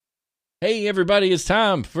Hey everybody, it's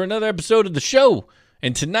time for another episode of the show.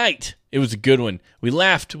 And tonight, it was a good one. We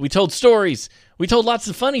laughed, we told stories, we told lots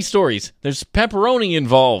of funny stories. There's pepperoni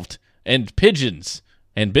involved, and pigeons,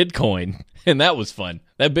 and Bitcoin. And that was fun.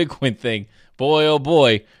 That Bitcoin thing, boy oh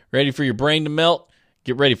boy. Ready for your brain to melt?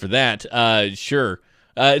 Get ready for that. Sure.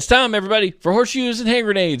 It's time, everybody, for Horseshoes and Hand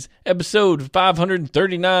Grenades, episode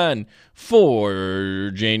 539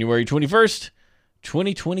 for January 21st,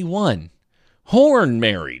 2021. Horn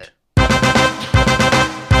married.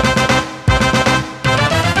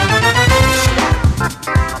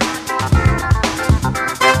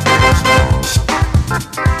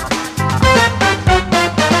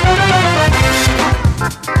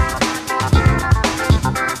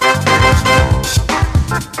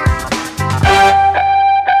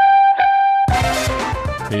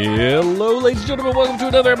 Hello, ladies and gentlemen. Welcome to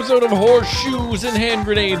another episode of Horseshoes and Hand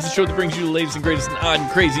Grenades, the show that brings you the latest and greatest and odd and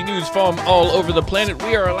crazy news from all over the planet.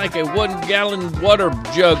 We are like a 1-gallon water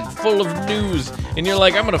jug full of news, and you're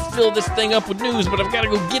like, I'm going to fill this thing up with news, but I've got to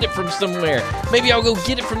go get it from somewhere. Maybe I'll go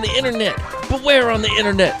get it from the internet, but where on the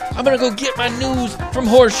internet? I'm going to go get my news from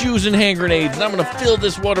Horseshoes and Hand Grenades, and I'm going to fill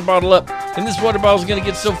this water bottle up, and this water bottle is going to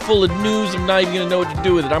get so full of news, I'm not even going to know what to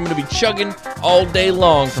do with it. I'm going to be chugging all day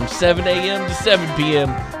long from 7 a.m. to 7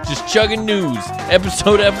 p.m., just chugging news,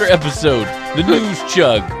 episode after episode. The news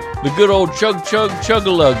chug. The good old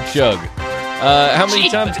chug-a-lug chug. How many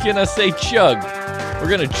times can I say chug? We're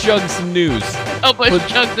going to chug some news. Oh, but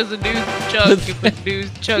chug does a news chug. Good news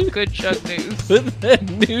chug, good chug news. Put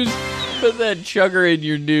that chugger in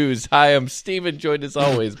your news. Hi, I'm Steven, joined as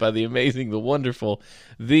always by the amazing, the wonderful,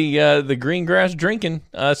 the green grass drinking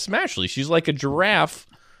Smashley. She's like a giraffe,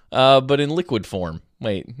 but in liquid form.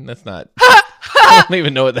 Wait, that's not... I don't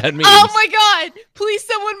even know what that means. Oh my god! Please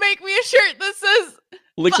someone make me a shirt that says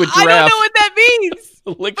liquid giraffe. I don't know what that means.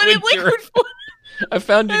 Liquid giraffe. Form. I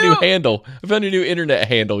found your new handle. I found your new internet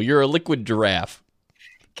handle. You're a liquid giraffe.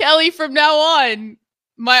 Kelly, from now on,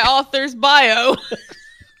 my author's bio.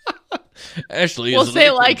 Ashley we'll is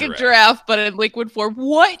say like giraffe. A giraffe, but in liquid form.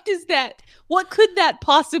 What could that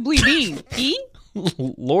possibly mean?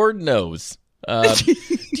 Lord knows.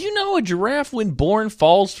 Do you know a giraffe when born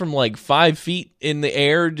falls from like 5 feet in the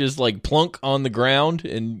air, just like plunk on the ground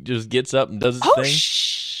and just gets up and does its thing?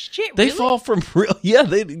 Shit, they really? fall from real. Yeah,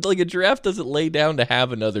 like a giraffe doesn't lay down to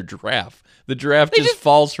have another giraffe. The giraffe just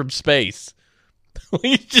falls from space.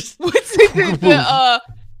 Just what's it?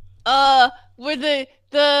 Where the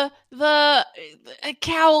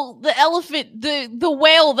cow, the elephant, the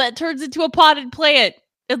whale that turns into a potted plant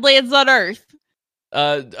and lands on Earth.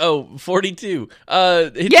 42.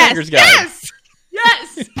 Hitchhiker's Guide.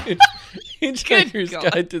 Yes! Hitchhiker's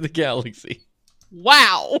Guide to the Galaxy.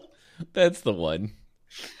 Wow. That's the one.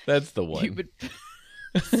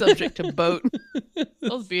 Subject to boat. That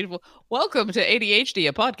was beautiful. Welcome to ADHD,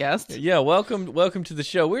 a podcast. Yeah, welcome to the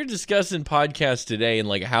show. We're discussing podcasts today and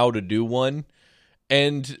like how to do one.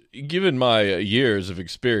 And given my years of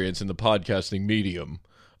experience in the podcasting medium,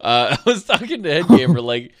 I was talking to Headgamer,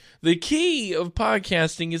 like, the key of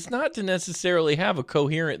podcasting is not to necessarily have a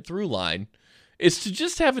coherent through line. It's to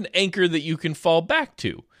just have an anchor that you can fall back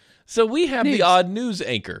to. So we have the odd news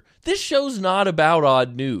anchor. This show's not about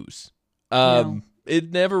odd news. No.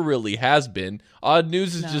 It never really has been. Odd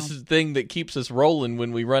news is just a thing that keeps us rolling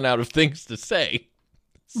when we run out of things to say.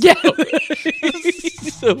 Yeah.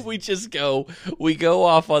 So we go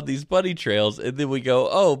off on these bunny trails, and then we go,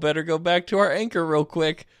 oh, better go back to our anchor real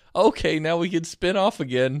quick. Okay, now we can spin off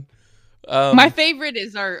again. My favorite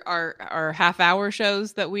is our half-hour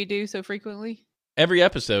shows that we do so frequently. Every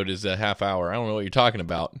episode is a half hour. I don't know what you're talking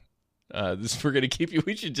about. We're going to keep you.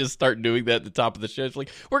 We should just start doing that at the top of the show. It's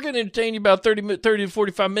like, we're going to entertain you about 30 to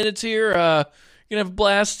 45 minutes here. You're going to have a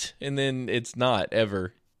blast. And then it's not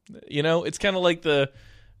ever. You know, it's kind of like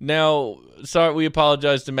sorry, we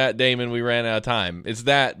apologize to Matt Damon. We ran out of time. It's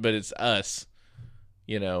that, but it's us,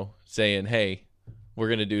 saying, hey, we're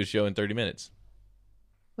going to do a show in 30 minutes.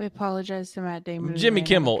 We apologize to Matt Damon. Jimmy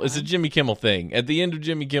Kimmel. It's a Jimmy Kimmel thing. At the end of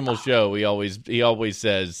Jimmy Kimmel's show, he always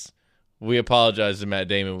says, we apologize to Matt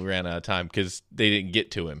Damon. We ran out of time because they didn't get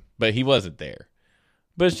to him, but he wasn't there.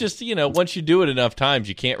 But it's just, once you do it enough times,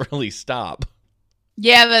 you can't really stop.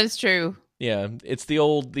 Yeah, that is true. Yeah, it's the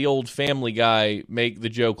old Family Guy, make the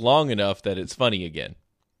joke long enough that it's funny again.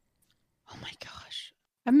 Oh my gosh.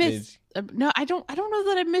 I miss no, I don't know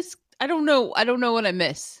that I miss. I don't know what I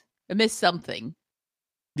miss. I miss something.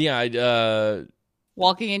 Yeah,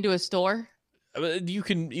 walking into a store. You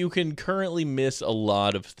can currently miss a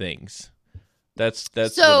lot of things. That's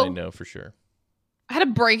what I know for sure. I had a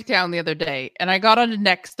breakdown the other day, and I got onto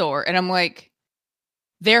Nextdoor, and I'm like,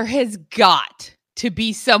 there has got to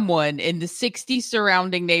be someone in the 60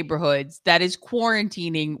 surrounding neighborhoods that is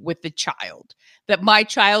quarantining with the child that my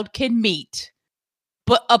child can meet,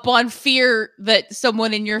 but upon fear that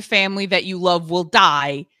someone in your family that you love will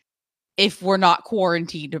die if we're not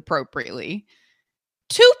quarantined appropriately.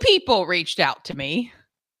 2 people reached out to me,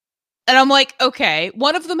 and I'm like, okay,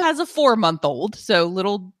 one of them has a 4-month-old, so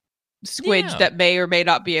little squidge that may or may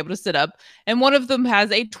not be able to sit up, and one of them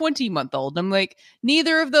has a 20-month-old. I'm like,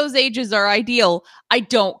 neither of those ages are ideal. I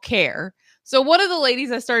don't care. So one of the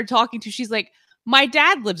ladies I started talking to, she's like, my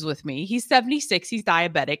dad lives with me. He's 76. He's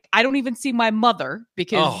diabetic. I don't even see my mother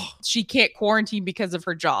because she can't quarantine because of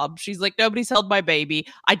her job. She's like, nobody's held my baby.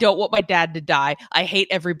 I don't want my dad to die. I hate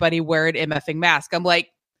everybody wearing an MFing mask. I'm like,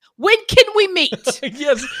 when can we meet?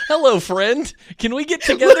 Yes. Hello, friend. Can we get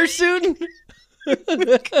together soon?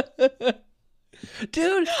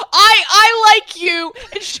 Dude, I like you,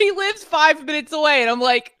 and she lives 5 minutes away, and I'm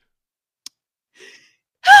like,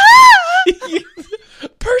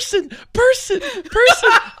 person.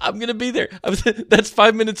 I'm gonna be there. That's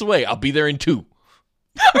 5 minutes away. I'll be there in 2.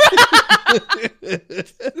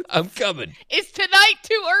 I'm coming. Is tonight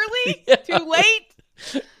too early? Yeah. Too late?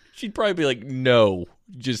 She'd probably be like, no,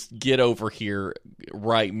 just get over here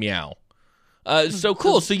right meow. So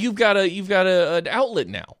cool. So you've got an outlet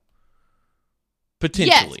now,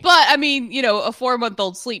 potentially. Yes, but I mean, a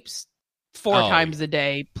 4-month-old sleeps 4 times a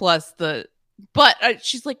day plus the. But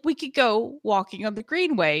she's like, we could go walking on the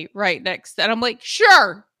Greenway right next, and I'm like,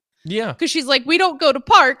 sure. Yeah, because she's like, we don't go to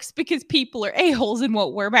parks because people are a-holes and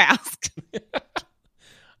won't wear masks.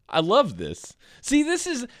 I love this. See, this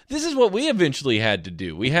is what we eventually had to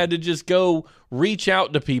do. We had to just go reach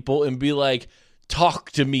out to people and be like,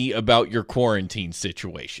 talk to me about your quarantine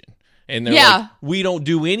situation. And they're like, we don't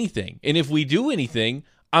do anything. And if we do anything,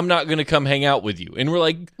 I'm not going to come hang out with you. And we're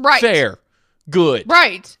like, fair, good.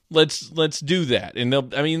 Right. Let's do that. And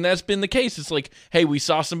that's been the case. It's like, hey, we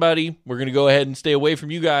saw somebody. We're going to go ahead and stay away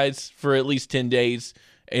from you guys for at least 10 days.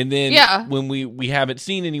 And then when we haven't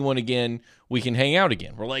seen anyone again, we can hang out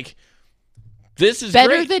again. We're like, this is better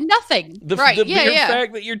great. Than nothing. The mere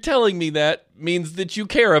fact that you're telling me that means that you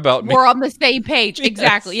care about me. We're on the same page.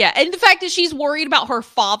 Exactly. Yes. Yeah. And the fact that she's worried about her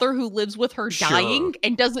father who lives with her dying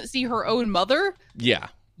and doesn't see her own mother. Yeah.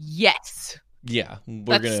 Yes. Yeah.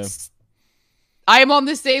 I am on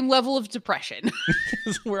the same level of depression.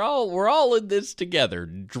 we're all in this together,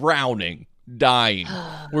 drowning, dying.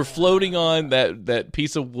 We're floating on that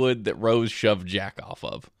piece of wood that Rose shoved Jack off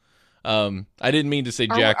of. I didn't mean to say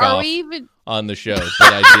jack off on the show, but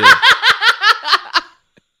I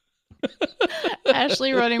did.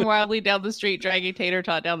 Ashley running wildly down the street, dragging Tater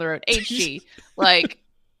Tot down the road. Ain't she? And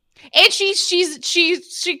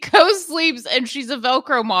she co-sleeps, and she's a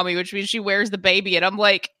Velcro mommy, which means she wears the baby, and I'm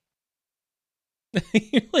like,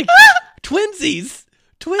 like twinsies.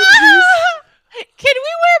 Can we wear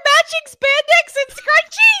matching spandex and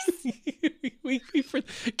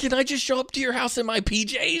scrunchies? Can I just show up to your house in my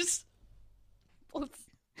PJs?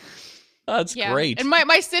 That's great. And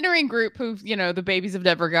my centering group, who the babies have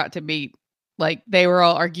never got to meet, like they were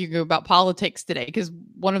all arguing about politics today because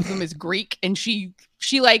one of them is Greek and she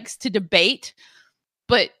likes to debate,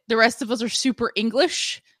 but the rest of us are super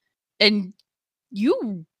English, and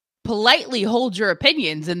you politely hold your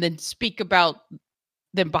opinions and then speak about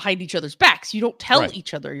them behind each other's backs. You don't tell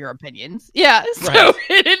each other your opinions. Yeah. So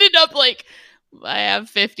it ended up like I have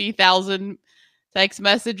 50,000 text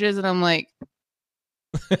messages, and I'm like,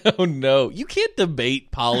 oh no, you can't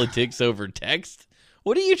debate politics over text.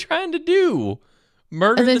 What are you trying to do?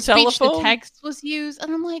 Murder the telephone? Speech to text was used,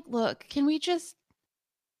 and I'm like, look, can we just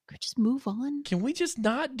move on? Can we just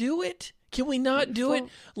not do it? Can we not do it?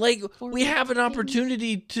 Like, we have an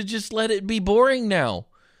opportunity to just let it be boring now.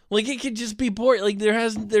 Like, it could just be boring. Like,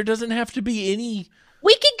 there doesn't have to be any.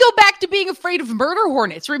 We could go back to being afraid of murder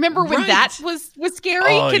hornets. Remember when that was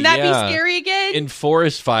scary? Can that be scary again? And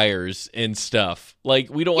forest fires and stuff. Like,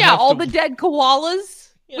 we don't have all the dead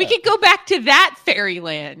koalas. Yeah. We could go back to that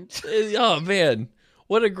fairyland. Oh man,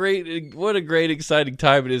 what a great exciting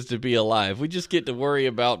time it is to be alive. We just get to worry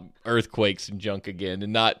about earthquakes and junk again,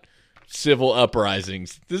 and not civil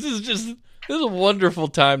uprisings. This is a wonderful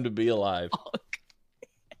time to be alive.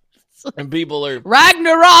 And people are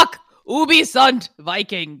Ragnarok. Ubi sunt,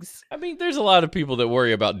 Vikings. I mean, there's a lot of people that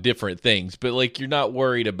worry about different things, but like you're not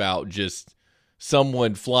worried about just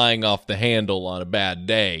someone flying off the handle on a bad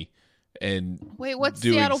day and what's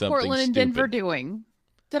Seattle, Portland, and Denver doing?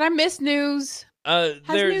 Did I miss news?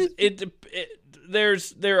 There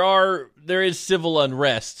is civil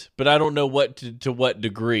unrest, but I don't know to what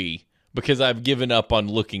degree, because I've given up on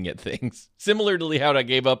looking at things. Similarly, how I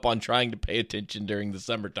gave up on trying to pay attention during the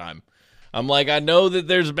summertime. I'm like, I know that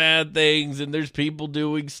there's bad things and there's people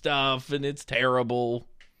doing stuff and it's terrible.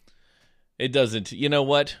 It doesn't. You know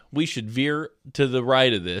what? We should veer to the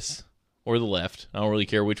right of this or the left. I don't really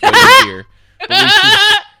care which way we veer. But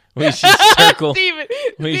we should circle. Steven,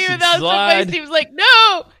 that was slide. Steven's like,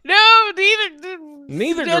 no,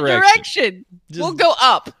 Neither direction. We'll go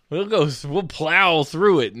up. We'll plow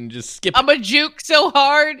through it and just skip. I'm a juke so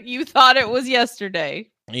hard you thought it was yesterday.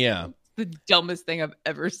 Yeah. The dumbest thing I've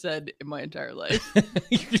ever said in my entire life.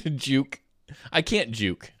 You're gonna juke. I can't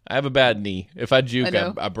juke. I have a bad knee. If I juke,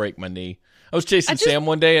 I break my knee. I was chasing Sam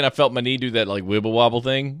one day and I felt my knee do that like wibble wobble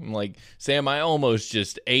thing. I'm like, Sam, I almost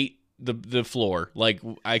just ate the floor. Like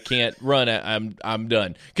I can't run. I'm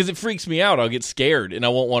done because it freaks me out. I'll get scared and I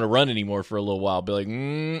won't want to run anymore for a little while. I'll be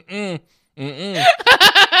like,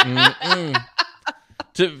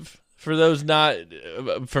 For those not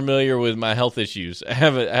familiar with my health issues, I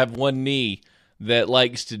have one knee that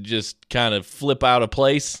likes to just kind of flip out of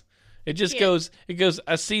place. It just goes.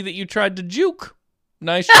 I see that you tried to juke.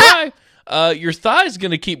 Nice try. Your thigh's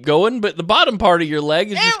gonna keep going, but the bottom part of your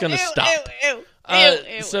leg is just gonna stop.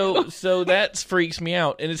 So that freaks me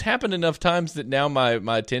out, and it's happened enough times that now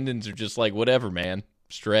my tendons are just like, whatever, man,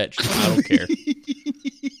 stretch. I don't care.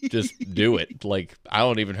 Just do it. Like I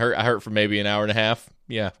don't even hurt. I hurt for maybe an hour and a half.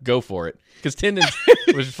 Yeah, go for it. Because tendons,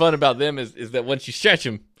 what's fun about them is that once you stretch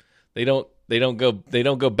them, they don't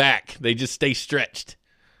go back. They just stay stretched.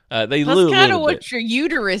 That's kind of what your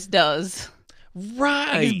uterus does.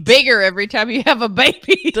 Right. It's bigger every time you have a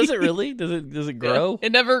baby. Does it really? Does it grow?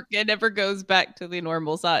 It never goes back to the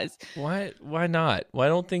normal size. Why not? Why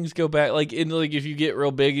don't things go back? Like if you get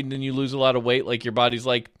real big and then you lose a lot of weight, like your body's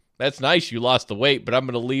like, that's nice, you lost the weight, but I'm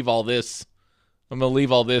gonna leave all this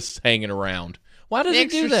hanging around. Why does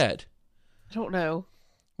it do that? I don't know.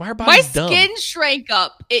 Why are bodies dumb? My skin shrank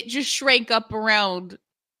up. It just shrank up around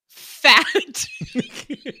fat.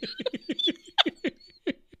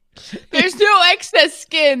 There's no excess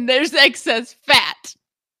skin. There's excess fat.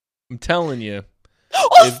 I'm telling you.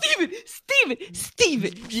 Oh,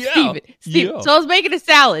 Steven. Yeah. So I was making a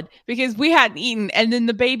salad because we hadn't eaten, and then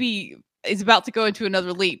the baby is about to go into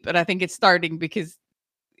another leap, and I think it's starting because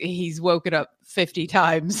he's woken up 50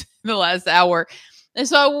 times in the last hour. And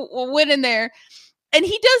so I went in there, and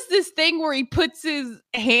he does this thing where he puts his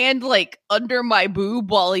hand like under my boob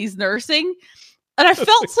while he's nursing. And I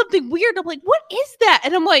felt something weird. I'm like, what is that?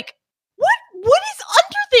 And I'm like, what is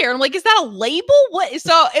under there? I'm like, is that a label? What?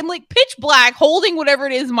 So I'm like pitch black holding whatever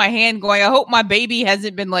it is in my hand going, I hope my baby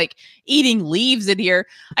hasn't been like eating leaves in here.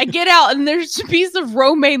 I get out and there's a piece of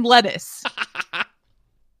romaine lettuce. And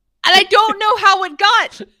I don't know how it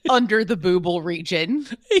got under the booble region.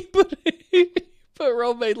 He put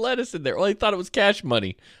romaine lettuce in there. Well, he thought it was cash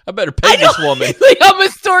money. I better pay this woman. Like, I'm going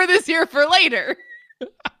to store this here for later.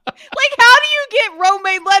 Like, how do you get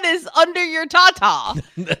romaine lettuce under your tata?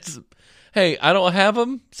 Hey, I don't have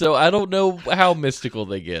them, so I don't know how mystical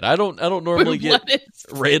they get. I don't normally get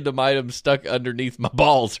random items stuck underneath my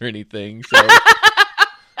balls or anything. So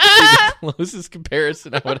the closest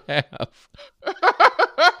comparison I would have.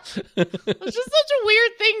 It's just such a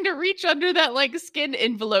weird thing to reach under that like skin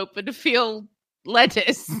envelope and to feel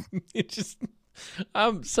lettuce. It just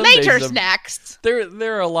nature snacks.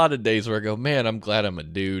 There are a lot of days where I go, man, I'm glad I'm a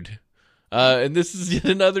dude. And this is yet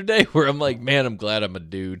another day where I'm like, man, I'm glad I'm a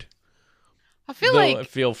dude. I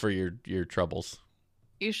feel for your troubles.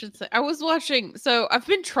 You should say. I was watching, so I've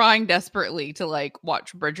been trying desperately to like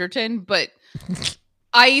watch Bridgerton, but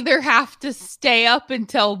I either have to stay up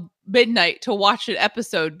until midnight to watch an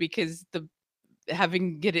episode because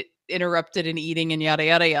get it interrupted and eating and yada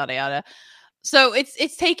yada yada yada. So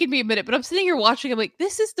it's taken me a minute, but I'm sitting here watching. I'm like,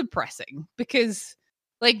 this is depressing because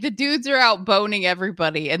like the dudes are out boning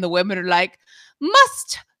everybody, and the women are like,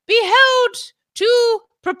 must be held to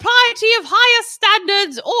propriety of higher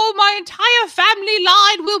standards, or my entire family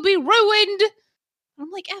line will be ruined.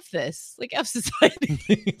 I'm like, F this, like F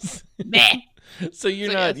society. Meh. So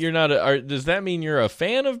does that mean you're a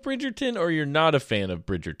fan of Bridgerton or you're not a fan of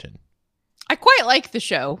Bridgerton? I quite like the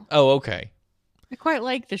show. Oh, okay. I quite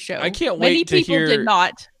like the show. I can't wait to hear. Many people did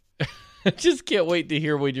not. I just can't wait to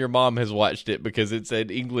hear when your mom has watched it because it's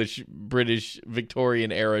an English, British,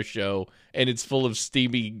 Victorian era show and it's full of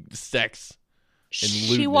steamy sex.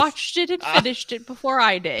 She watched it and finished it before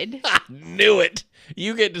I did. I knew it.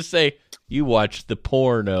 You get to say, you watched the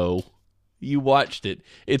porno. You watched it.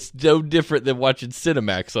 It's no different than watching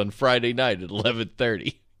Cinemax on Friday night at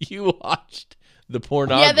 11:30. You watched the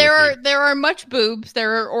pornography. Yeah, there are much boobs.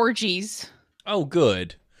 There are orgies. Oh,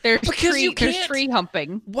 good. There's tree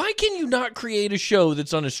humping. Why can you not create a show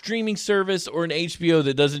that's on a streaming service or an HBO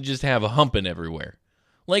that doesn't just have a humping everywhere?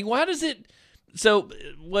 Like, why does it... So,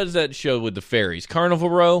 what is that show with the fairies? Carnival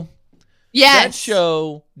Row? Yes. That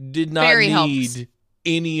show did not Fairy need helps.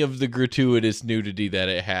 any of the gratuitous nudity that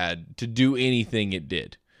it had to do anything it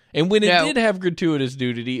did. And when it No. did have gratuitous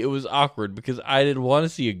nudity, it was awkward because I didn't want to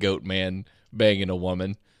see a goat man banging a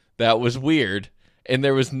woman. That was weird. And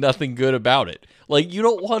there was nothing good about it. Like, you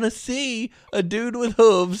don't want to see a dude with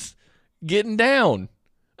hooves getting down.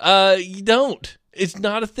 You don't. It's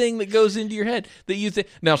not a thing that goes into your head that you think.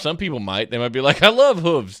 Now, some people might. They might be like, I love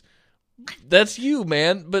hooves. That's you,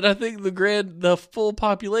 man. But I think the full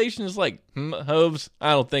population is like, hooves?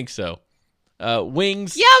 I don't think so.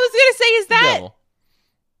 Wings? Yeah, I was going to say, No.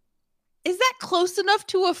 is that close enough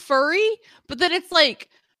to a furry? But then it's like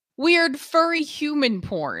weird furry human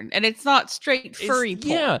porn, and it's not straight furry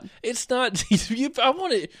porn. Yeah, it's not. I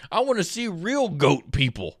want to see real goat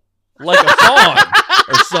people, like a fawn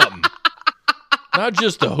or something. Not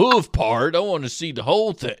just the hoof part. I want to see the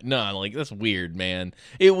whole thing. No, like, that's weird, man.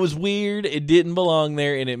 It was weird. It didn't belong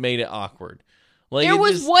there, and it made it awkward. Like, There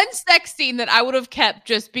was one sex scene that I would have kept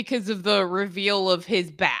just because of the reveal of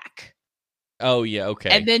his back. Oh, yeah, okay.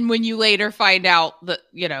 And then when you later find out that,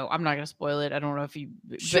 I'm not going to spoil it. I don't know if you...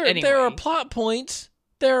 Sure, but anyway. there are plot points.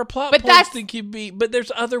 Points that can be... But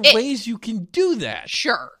there's other ways you can do that.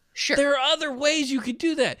 Sure. There are other ways you could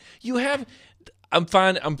do that. You have... I'm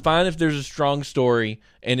fine if there's a strong story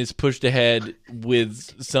and it's pushed ahead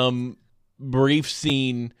with some brief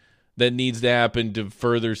scene that needs to happen to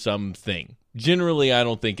further something. Generally, I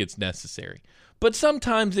don't think it's necessary. But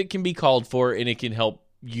sometimes it can be called for and it can help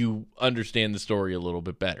you understand the story a little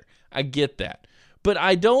bit better. I get that. But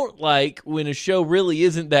I don't like when a show really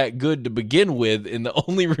isn't that good to begin with, and the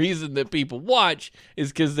only reason that people watch is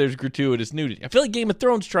because there's gratuitous nudity. I feel like Game of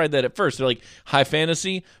Thrones tried that at first. They're like, high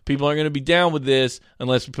fantasy, people aren't going to be down with this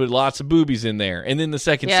unless we put lots of boobies in there. And then the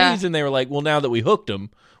second season, they were like, well, now that we hooked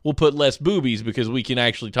them, we'll put less boobies because we can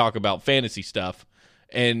actually talk about fantasy stuff,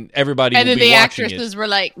 and everybody will be watching it. And then the actresses were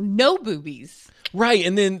like, no boobies. Right,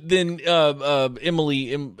 and then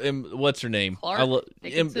Emily, what's her name?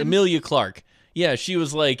 Emilia Clarke. Yeah, she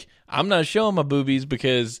was like, I'm not showing my boobies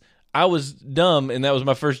because I was dumb and that was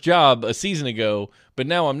my first job a season ago, but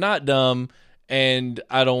now I'm not dumb and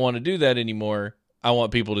I don't want to do that anymore. I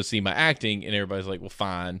want people to see my acting, and everybody's like, well,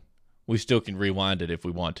 fine. We still can rewind it if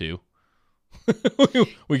we want to.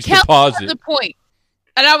 we can still pause it. The point.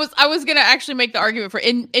 And I was going to actually make the argument for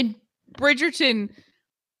in Bridgerton,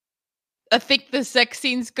 I think the sex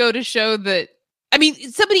scenes go to show that, I mean,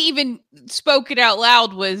 somebody even spoke it out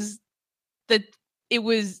loud, was that it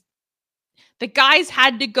was the guys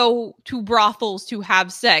had to go to brothels to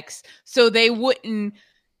have sex so they wouldn't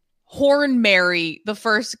horn marry the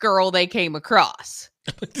first girl they came across.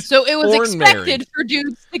 So it was expected for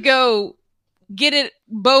dudes to go get it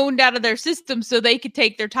boned out of their system so they could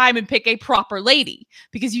take their time and pick a proper lady,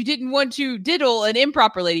 because you didn't want to diddle an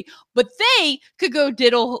improper lady, but they could go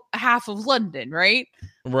diddle half of London, right?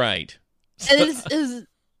 Right. And it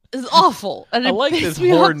is awful. And I like this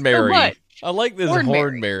horn marry. I like this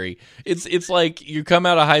horn marry. It's like you come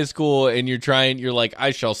out of high school and you're like, I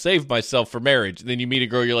shall save myself for marriage. Then you meet a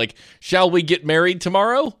girl, you're like, shall we get married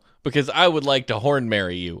tomorrow? Because I would like to horn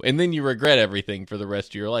marry you. And then you regret everything for the rest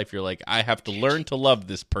of your life. You're like, I have to learn to love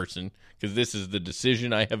this person because this is the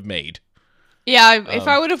decision I have made. Yeah, if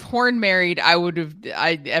I would have horn married,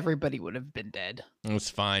 everybody would have been dead. It's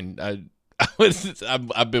fine.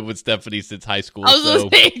 I've been with Stephanie since high school. I was gonna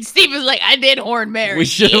say, Steve was like, I did horn marry. We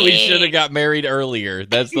should have got married earlier.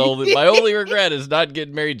 That's my only regret is not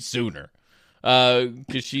getting married sooner.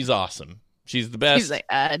 Because she's awesome. She's the best. She's like,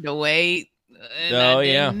 I had to wait. Oh,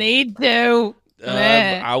 yeah. Need to.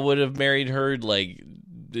 I would have married her like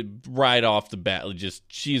right off the bat. Just,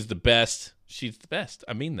 she's the best. She's the best.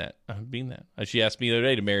 I mean that. She asked me the other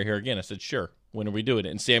day to marry her again. I said, sure. When are we doing it?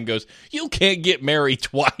 And Sam goes, you can't get married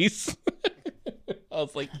twice. I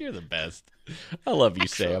was like, you're the best. I love you,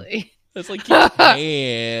 Sam. It's like, you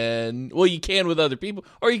can. Well, you can with other people.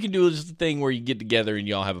 Or you can do just a thing where you get together and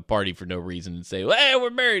y'all have a party for no reason and say, hey,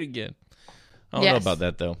 we're married again. I don't know about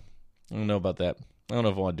that, though. I don't know if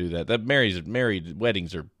I want to do that. Weddings are big.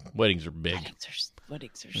 Weddings are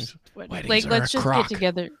like, let's just get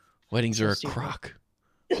together. Weddings are a crock.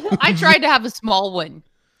 I tried to have a small one.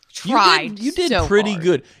 You did so pretty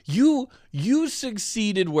good. You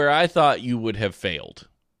succeeded where I thought you would have failed.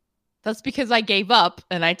 That's because I gave up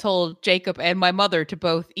and I told Jacob and my mother to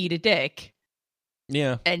both eat a dick.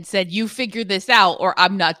 Yeah. And said, you figure this out or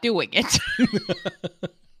I'm not doing it.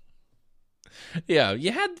 Yeah,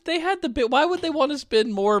 they had the big. Why would they want to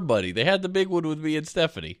spend more money? They had the big one with me and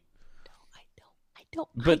Stephanie. I don't.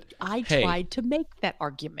 But I tried to make that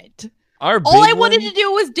argument. Our big All I wanted one- to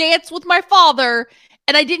do was dance with my father,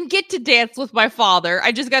 and I didn't get to dance with my father.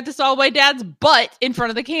 I just got to saw my dad's butt in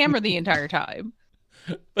front of the camera the entire time.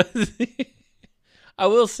 I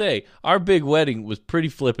will say our big wedding was pretty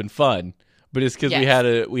flippin' fun, but it's because we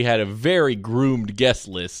had a very groomed guest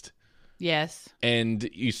list, Yes. and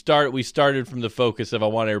we started from the focus of I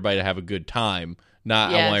want everybody to have a good time,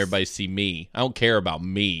 not I want everybody to see me. I don't care about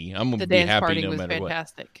me. I'm gonna be happy no matter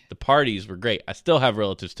fantastic. what. The parties were great. I still have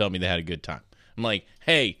relatives tell me they had a good time. I'm like,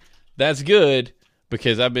 hey, that's good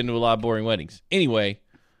because I've been to a lot of boring weddings. Anyway.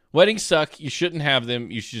 Weddings suck. You shouldn't have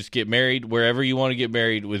them. You should just get married wherever you want to get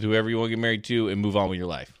married with whoever you want to get married to and move on with your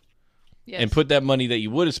life. Yes. And put that money that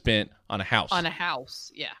you would have spent on a house. On a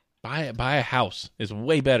house, yeah. Buy a house. It's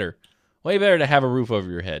way better. Way better to have a roof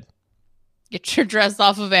over your head. Get your dress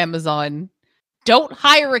off of Amazon. Don't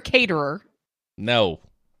hire a caterer. No.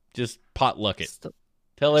 Just potluck it.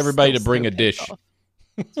 Tell everybody to bring a dish.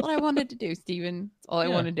 That's what I wanted to do, Steven. That's all I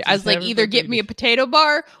wanted to do. I was like, either get me a potato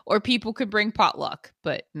bar or people could bring potluck,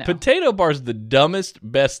 but no. Potato bar is the dumbest,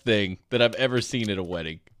 best thing that I've ever seen at a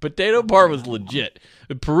wedding. Potato bar was legit.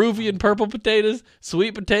 Peruvian purple potatoes,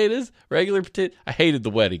 sweet potatoes, regular potatoes. I hated the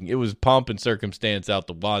wedding. It was pomp and circumstance out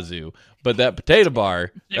the wazoo. But that potato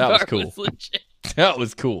bar, that was cool. Was legit. That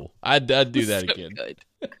was cool. I'd do that so again. Good.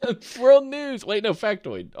 World news. Wait, no,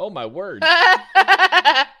 factoid. Oh, my word.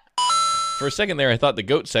 For a second there, I thought the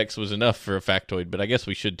goat sex was enough for a factoid, but I guess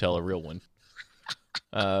we should tell a real one.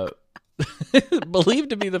 Believed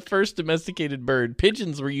to be the first domesticated bird,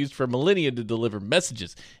 pigeons were used for millennia to deliver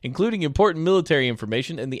messages, including important military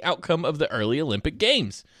information and the outcome of the early Olympic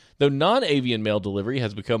Games. Though non-avian mail delivery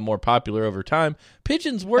has become more popular over time,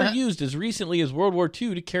 pigeons were used as recently as World War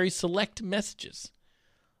II to carry select messages.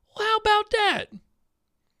 Well, how about that?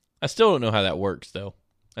 I still don't know how that works, though.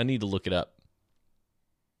 I need to look it up.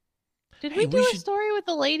 Did we do a story with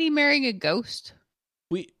a lady marrying a ghost?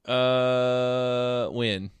 When?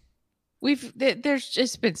 There's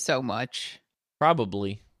just been so much.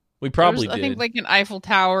 Probably. We probably did. I think like an Eiffel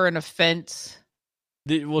Tower and a fence.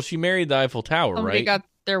 Well, she married the Eiffel Tower, Somebody right? got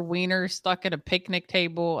their wiener stuck at a picnic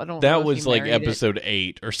table. I don't know. That was like episode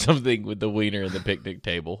 8 or something with the wiener and the picnic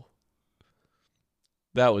table.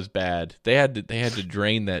 That was bad. They had to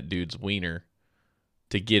drain that dude's wiener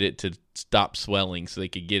to get it to stop swelling so they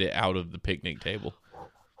could get it out of the picnic table.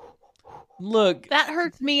 Look. That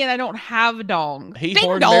hurts me and I don't have a dong. He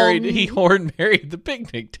horn married the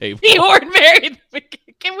picnic table. He horn married the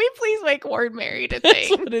picnic. Can we please make horn married a thing?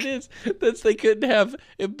 That's what it is. They couldn't have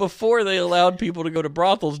before they allowed people to go to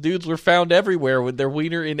brothels, dudes were found everywhere with their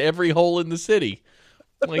wiener in every hole in the city.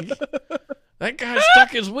 Like that guy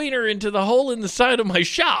stuck his wiener into the hole in the side of my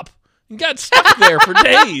shop and got stuck there for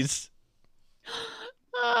days.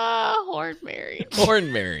 Horn married.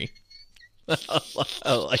 Horn Mary.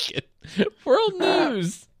 I like it. World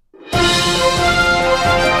news.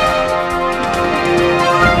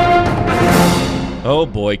 Oh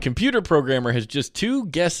boy, computer programmer has just 2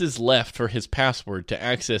 guesses left for his password to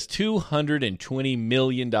access $220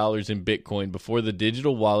 million in Bitcoin before the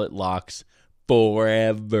digital wallet locks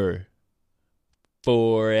forever.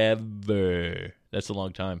 Forever. That's a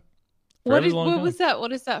long time. What was that?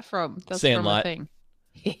 What is that from? That's Sandlot. From a thing.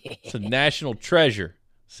 It's a national treasure.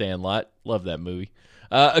 Sandlot. Love that movie.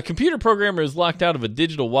 A computer programmer is locked out of a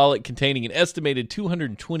digital wallet containing an estimated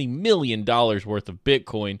 $220 million worth of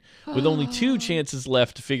Bitcoin, with only 2 chances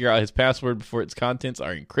left to figure out his password before its contents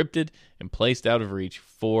are encrypted and placed out of reach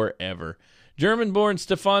forever. German-born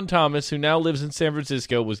Stefan Thomas, who now lives in San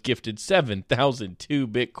Francisco, was gifted 7,002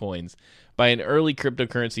 Bitcoins by an early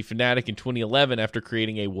cryptocurrency fanatic in 2011 after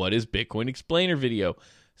creating a What is Bitcoin Explainer video.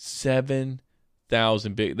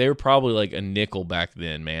 7,000 Bitcoin. They were probably like a nickel back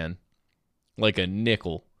then, man. Like a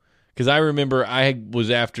nickel. Because I remember I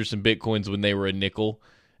was after some Bitcoins when they were a nickel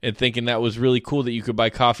and thinking that was really cool that you could buy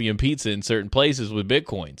coffee and pizza in certain places with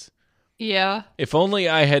Bitcoins. Yeah. If only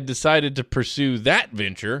I had decided to pursue that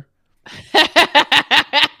venture.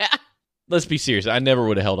 Let's be serious. I never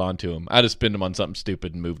would have held on to them. I'd have spent them on something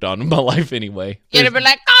stupid and moved on in my life anyway. You'd have been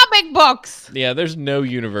like, comic books. Yeah, there's no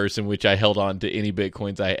universe in which I held on to any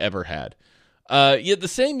Bitcoins I ever had. Yet the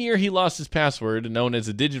same year he lost his password, known as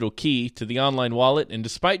a digital key, to the online wallet, and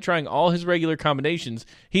despite trying all his regular combinations,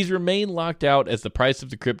 he's remained locked out as the price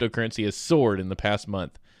of the cryptocurrency has soared in the past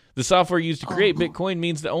month. The software used to create Bitcoin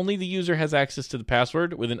means that only the user has access to the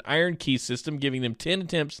password, with an iron key system giving them 10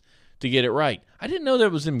 attempts to get it right. I didn't know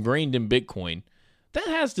that was ingrained in Bitcoin. That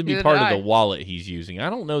has to be part of the wallet he's using. I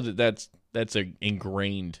don't know that that's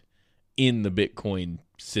ingrained in the Bitcoin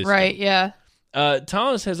system. Right, yeah.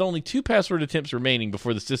 Thomas has only 2 password attempts remaining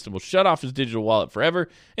before the system will shut off his digital wallet forever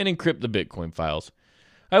and encrypt the Bitcoin files.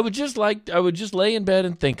 I would just lay in bed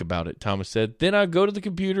and think about it, Thomas said. Then I'd go to the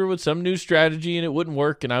computer with some new strategy and it wouldn't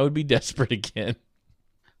work and I would be desperate again.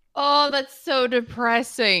 Oh, that's so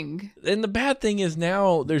depressing. And the bad thing is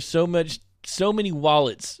now there's so many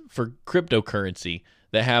wallets for cryptocurrency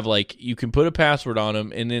that have like, you can put a password on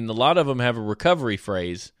them, and then a lot of them have a recovery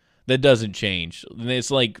phrase that doesn't change. And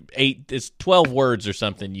it's like 12 words or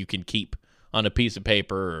something you can keep on a piece of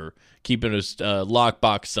paper or keep in a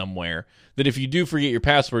lockbox somewhere, that if you do forget your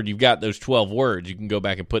password, you've got those 12 words. You can go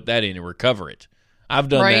back and put that in and recover it. I've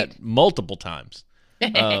done that multiple times.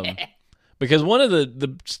 Because one of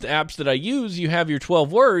the apps that I use, you have your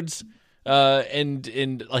 12 words,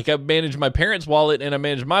 and like I manage my parents' wallet and I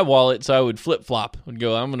manage my wallet, so I would flip-flop and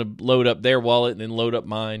go, I'm going to load up their wallet and then load up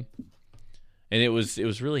mine. And it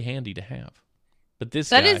was really handy to have. But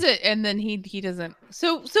this guy, is it, and then he doesn't.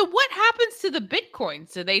 So what happens to the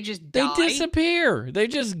Bitcoins? Do they just die? They disappear. They're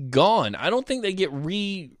just gone. I don't think they get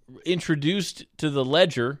reintroduced to the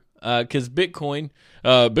ledger because Bitcoin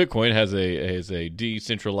has a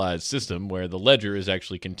decentralized system where the ledger is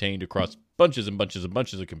actually contained across bunches and bunches and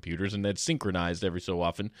bunches of computers, and that's synchronized every so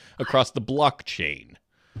often across the blockchain.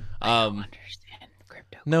 I don't understand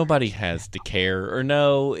crypto. Nobody has to care, or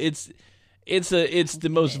no. It's the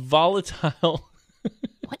most volatile.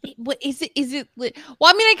 What is it? Is it? Well,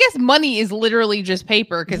 I mean, I guess money is literally just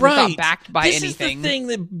paper because it's not backed by anything. This is the thing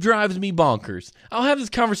that drives me bonkers. I'll have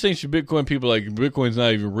this conversation with Bitcoin people like, Bitcoin's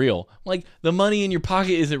not even real. Like, the money in your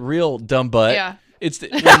pocket isn't real, dumb butt. Yeah.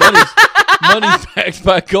 Money's backed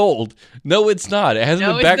by gold. No, it's not. It hasn't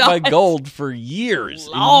been backed by gold for years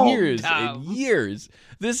and years and years.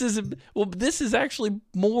 This is actually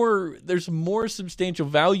more, there's more substantial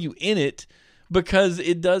value in it because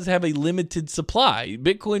it does have a limited supply.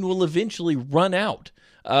 Bitcoin will eventually run out.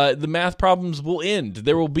 The math problems will end.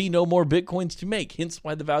 There will be no more Bitcoins to make, hence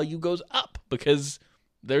why the value goes up, because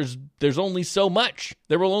there's only so much.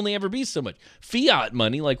 There will only ever be so much. Fiat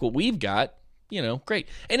money, like what we've got, great.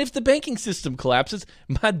 And if the banking system collapses,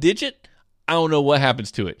 my digit, I don't know what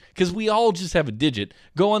happens to it, because we all just have a digit.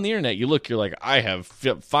 Go on the internet, you look, you're like, I have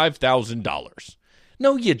 $5,000.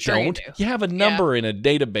 No, you don't. Sure you have a number in a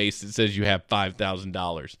database that says you have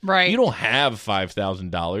 $5,000. Right. You don't have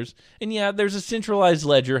 $5,000. And yeah, there's a centralized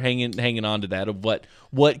ledger hanging on to that of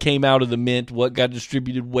what came out of the mint, what got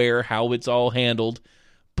distributed where, how it's all handled.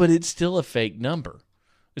 But it's still a fake number.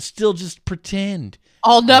 It's still just pretend.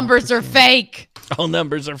 All numbers are fake. All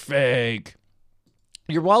numbers are fake.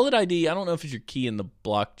 Your wallet ID, I don't know if it's your key in the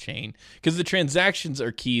blockchain, because the transactions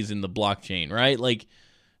are keys in the blockchain, right? Like,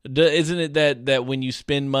 isn't it that when you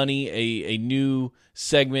spend money, a new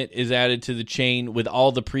segment is added to the chain with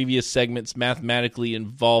all the previous segments mathematically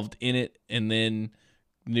involved in it, and then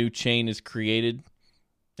new chain is created?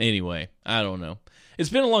 Anyway, I don't know. It's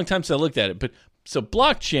been a long time since I looked at it, but so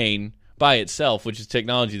blockchain by itself, which is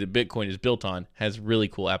technology that Bitcoin is built on, has really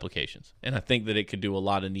cool applications, and I think that it could do a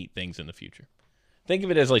lot of neat things in the future. Think of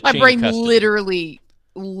it as like my chain brain custody.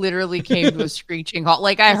 literally came to a screeching halt.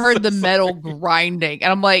 Like, I heard the metal grinding,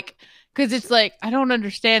 and I'm like, because it's like, I don't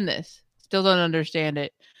understand this. Still don't understand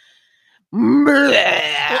it. Well,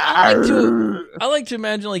 I like to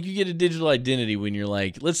imagine, like, you get a digital identity when you're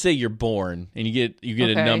like, let's say you're born and you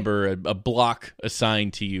get a number, a block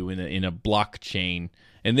assigned to you in a blockchain,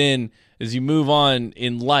 and then as you move on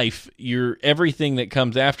in life, everything that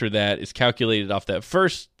comes after that is calculated off that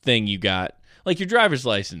first thing you got, like your driver's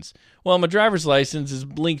license. Well, my driver's license is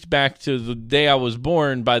linked back to the day I was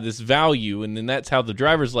born by this value, and then that's how the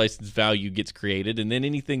driver's license value gets created, and then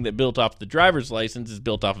anything that built off the driver's license is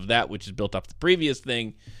built off of that, which is built off the previous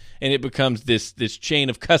thing, and it becomes this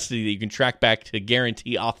chain of custody that you can track back to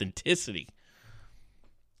guarantee authenticity.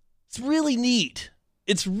 It's really neat.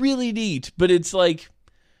 It's really neat, but it's like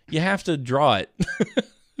you have to draw it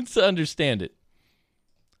to understand it.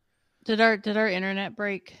 Did our internet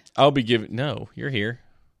break? No, you're here.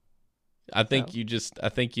 I think you just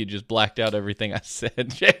blacked out everything I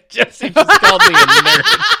said. Jesse just called me a nerd.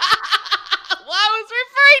 Well, I was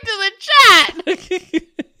referring to the chat.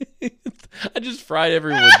 I just fried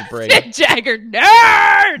everyone's brain. Jagger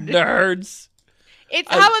nerd. Nerds.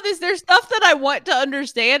 How about this? There's stuff that I want to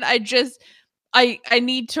understand. I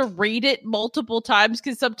need to read it multiple times,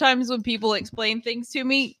 because sometimes when people explain things to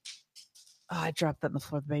me, I dropped that on the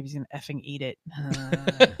floor. The baby's gonna effing eat it.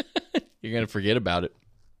 You're gonna forget about it.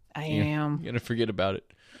 I am. You're gonna forget about it.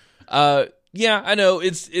 Yeah, I know.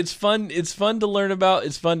 It's fun. It's fun to learn about.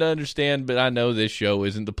 It's fun to understand. But I know this show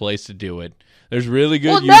isn't the place to do it. There's really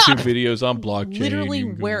good Well, YouTube videos on blockchain. Literally,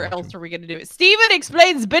 You can where watch else them. are we going to do it? Steven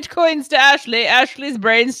explains bitcoins to Ashley. Ashley's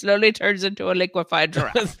brain slowly turns into a liquefied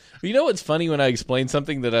giraffe. You know what's funny when I explain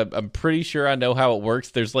something that I'm pretty sure I know how it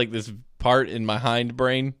works? There's like this part in my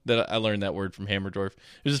hindbrain that I learned that word from Hammerdorf.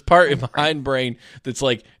 There's this part in my hindbrain that's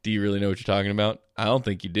like, do you really know what you're talking about? I don't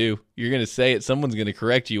think you do. You're going to say it. Someone's going to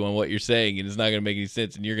correct you on what you're saying, and it's not going to make any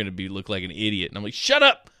sense, and you're going to look like an idiot. And I'm like, shut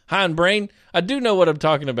up, hindbrain. I do know what I'm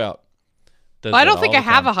talking about. I don't think I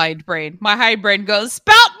have a hindbrain. My hindbrain goes,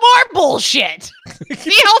 spout more bullshit.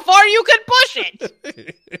 See how far you can push it.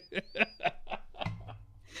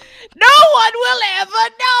 No one will ever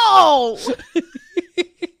know.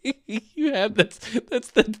 You have that's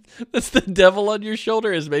the devil on your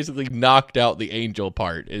shoulder has basically knocked out the angel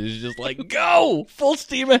part. It is just like, go full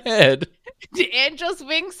steam ahead. The angel's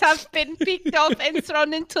wings have been picked up and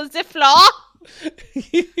thrown into the floor.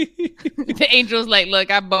 The angel's like,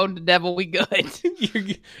 look, I boned the devil. We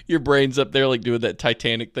good. Your brain's up there like doing that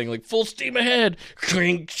Titanic thing, like full steam ahead.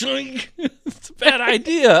 Clink, clink. It's a bad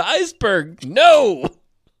idea. Iceberg, no.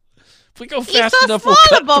 If we go fast enough, we'll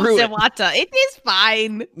cut through it. Water. It is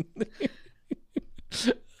fine.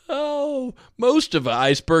 Oh, most of an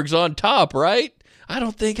iceberg's on top, right? I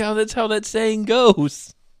don't think that's how that saying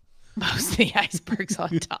goes. Most of the iceberg's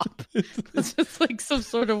on top. It's just like some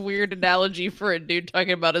sort of weird analogy for a dude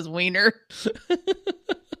talking about his wiener. I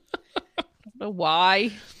don't know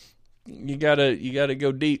why. You gotta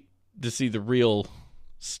go deep to see the real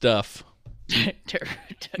stuff. The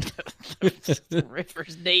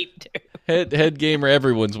river's deep. Head gamer,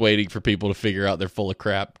 everyone's waiting for people to figure out they're full of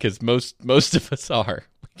crap because most of us are.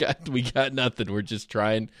 We got nothing. We're just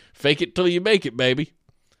trying fake it till you make it, baby.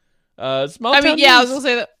 Small town news. I was gonna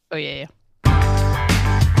say that. Oh yeah.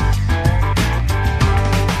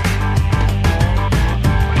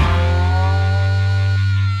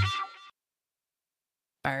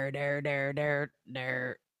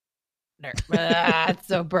 It's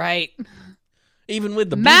so bright. Even with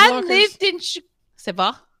the blue man blockers? lived in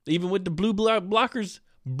Seva. Even with the blues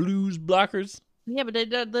blockers. Yeah, but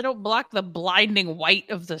they don't block the blinding white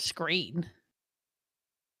of the screen.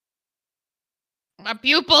 My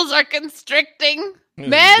pupils are constricting.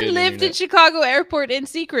 Man lived in Chicago airport in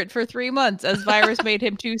secret for 3 months as virus made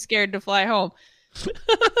him too scared to fly home.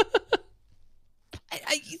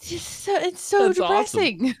 It's so That's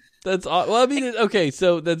depressing. Awesome. That's well. I mean, okay,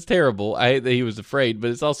 so that's terrible. I hate that he was afraid, but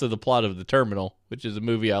it's also the plot of The Terminal, which is a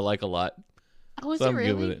movie I like a lot. Oh, is so it I'm really?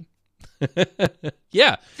 good with it.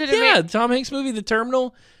 Yeah, Tom Hanks movie, The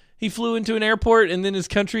Terminal. He flew into an airport and then his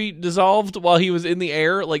country dissolved while he was in the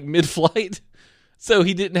air, like mid-flight. So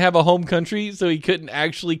he didn't have a home country, so he couldn't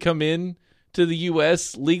actually come in to the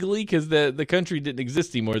U.S. legally because the country didn't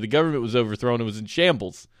exist anymore. The government was overthrown and was in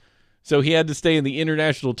shambles. So he had to stay in the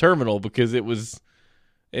international terminal because it was...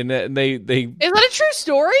 And they Is that a true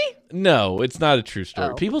story? No, it's not a true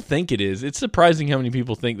story. Oh. People think it is. It's surprising how many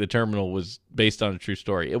people think The Terminal was based on a true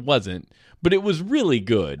story. It wasn't, but it was really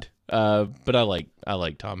good. But I like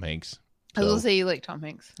Tom Hanks. I was gonna say you like Tom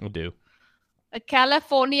Hanks. I do. A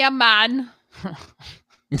California man who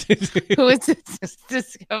was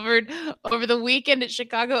discovered over the weekend at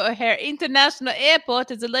Chicago O'Hare International Airport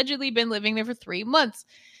has allegedly been living there for 3 months.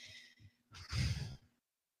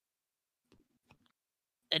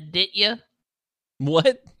 Aditya.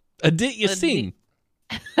 What? Aditya Singh.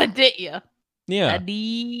 Aditya. Yeah.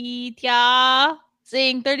 Aditya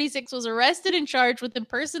Singh, 36, was arrested and charged with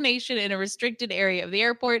impersonation in a restricted area of the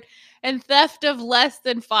airport and theft of less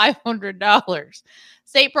than $500.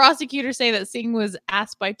 State prosecutors say that Singh was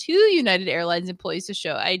asked by 2 United Airlines employees to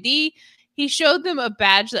show ID. He showed them a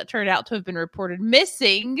badge that turned out to have been reported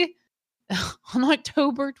missing on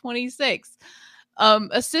October 26th.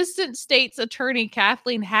 Assistant State's Attorney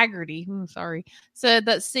Kathleen Haggerty, said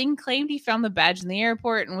that Singh claimed he found the badge in the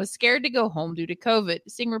airport and was scared to go home due to COVID.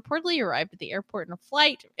 Singh reportedly arrived at the airport in a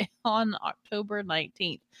flight on October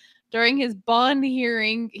 19th. During his bond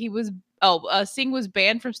hearing, Singh was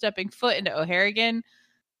banned from stepping foot into O'Hare again.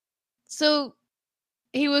 So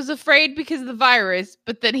he was afraid because of the virus,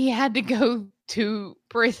 but then he had to go to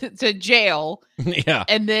prison, to jail, Yeah,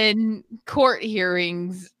 and then court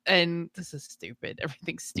hearings. And this is stupid.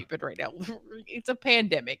 Everything's stupid right now. It's a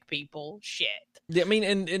pandemic, people. Shit. I mean,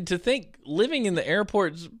 and to think living in the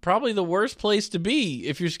airport's probably the worst place to be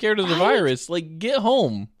if you're scared of the virus. Like, get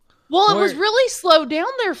home. Well, it was really slowed down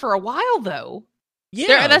there for a while, though.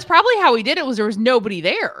 Yeah, that's probably how he did it. Was there was nobody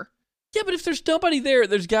there. Yeah, but if there's nobody there,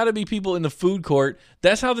 there's got to be people in the food court.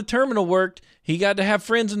 That's how the terminal worked. He got to have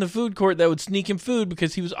friends in the food court that would sneak him food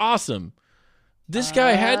because he was awesome. This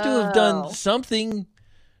guy had to have done something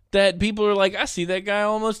that people are like, I see that guy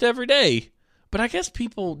almost every day. But I guess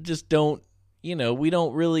people just don't, we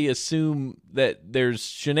don't really assume that there's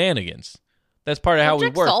shenanigans. That's part of how we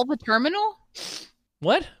Subject work. solve the terminal?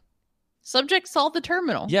 What? Subject solve the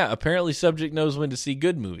terminal. Yeah, apparently Subject knows when to see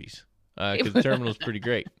good movies because the Terminal's pretty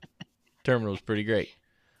great. Terminal's pretty great.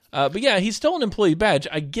 But yeah, he stole an employee badge.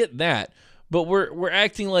 I get that. But we're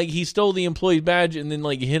acting like he stole the employee badge and then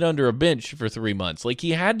hid under a bench for 3 months. Like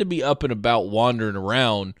he had to be up and about wandering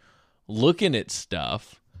around looking at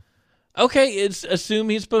stuff. Okay, assume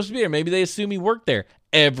he's supposed to be there. Maybe they assume he worked there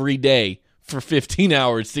every day for 15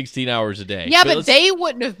 hours, 16 hours a day. Yeah, but they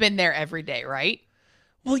wouldn't have been there every day, right?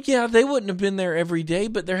 Well, yeah, they wouldn't have been there every day,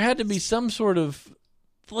 but there had to be some sort of,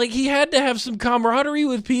 he had to have some camaraderie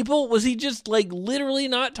with people. Was he just, literally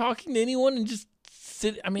not talking to anyone and just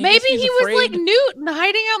sit? I mean, maybe he afraid. was like Newt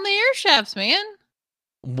hiding out in the air shafts, man.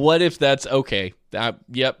 What if that's okay?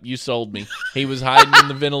 Yep, you sold me. He was hiding in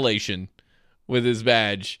the ventilation with his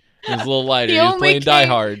badge, his little lighter. He was playing Die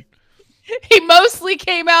Hard. He mostly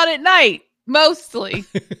came out at night. Mostly.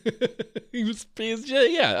 he was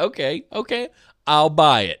yeah, okay. I'll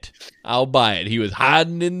buy it. He was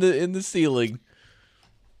hiding in the ceiling.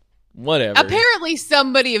 Whatever. Apparently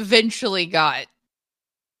somebody eventually got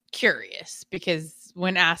curious because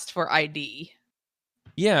when asked for ID.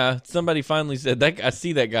 Yeah, somebody finally said, I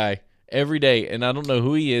see that guy every day, and I don't know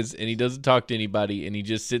who he is, and he doesn't talk to anybody, and he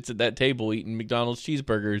just sits at that table eating McDonald's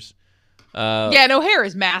cheeseburgers. Yeah, and O'Hare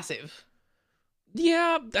is massive.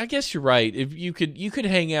 Yeah, I guess you're right. If you could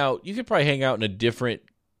hang out, you could probably hang out in a different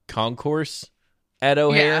concourse at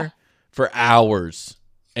O'Hare for hours,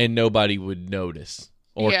 and nobody would notice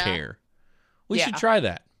or care. We should try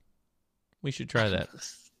that.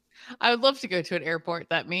 I would love to go to an airport.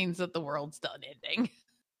 That means that the world's done ending.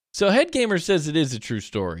 So Head Gamer says it is a true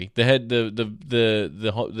story.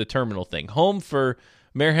 The terminal thing. Home for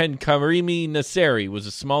Merhan Karimi Nasseri was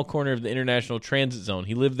a small corner of the International Transit Zone.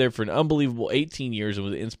 He lived there for an unbelievable 18 years and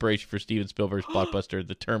was the inspiration for Steven Spielberg's blockbuster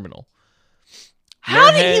The Terminal.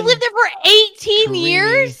 How did he live there for 18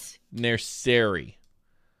 years? Nasseri.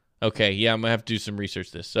 Okay, yeah, I'm going to have to do some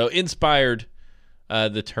research this. So inspired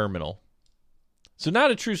The Terminal. So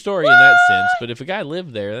not a true story in that sense, but if a guy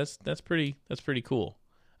lived there, that's pretty cool.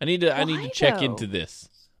 I need to check into this.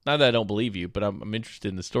 Not that I don't believe you, but I'm interested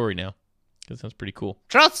in the story now. That sounds pretty cool.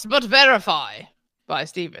 Trust but verify by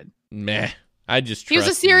Steven. Meh. I just trust. He was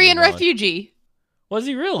a Syrian refugee. Was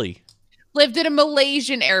he really? Lived at a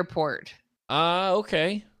Malaysian airport.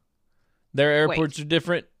 Okay. Their airports are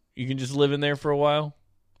different. You can just live in there for a while.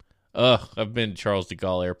 Ugh, I've been to Charles de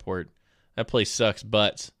Gaulle Airport. That place sucks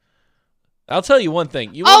butts. I'll tell you one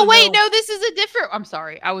thing. No, this is a different... I'm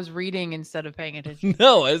sorry. I was reading instead of paying attention.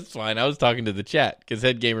 No, it's fine. I was talking to the chat because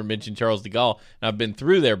Head Gamer mentioned Charles de Gaulle, and I've been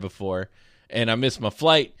through there before, and I missed my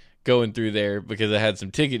flight going through there because I had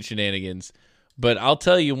some ticket shenanigans. But I'll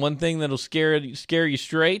tell you one thing that'll scare you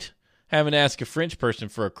straight, having to ask a French person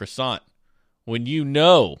for a croissant. When you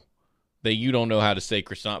know that you don't know how to say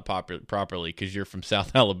croissant properly because you're from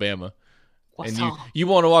South Alabama. And you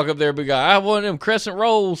want to walk up there and be like, I want them crescent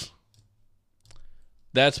rolls.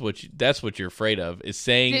 That's what you're afraid of, is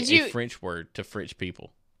saying a French word to French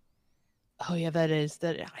people. Oh yeah, that is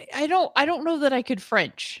that. I don't know that I could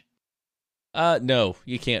French. No,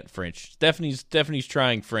 you can't French. Stephanie's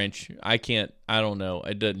trying French. I can't. I don't know.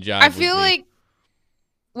 It doesn't jive. I feel like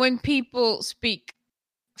when people speak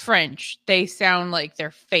French, they sound like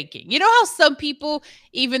they're faking. You know how some people,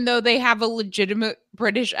 even though they have a legitimate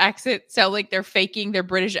British accent, sound like they're faking their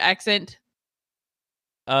British accent?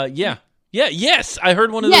 Yeah. Yeah, yes. I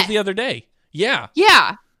heard one of those the other day. Yeah.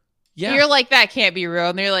 Yeah. Yeah. You're like, that can't be real.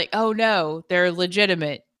 And they're like, oh no, they're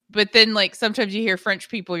legitimate. But then sometimes you hear French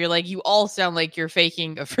people, you're like, you all sound like you're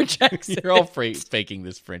faking a French accent. You're all faking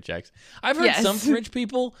this French accent. I've heard some French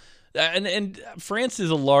people, and France is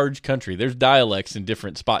a large country. There's dialects in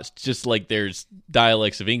different spots, just like there's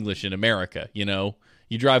dialects of English in America, you know?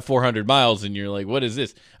 You drive 400 miles and you're like, what is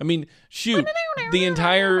this? I mean, shoot, the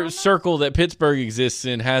entire circle that Pittsburgh exists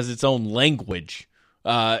in has its own language.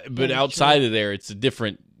 But outside of there, it's a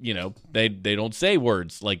different, they don't say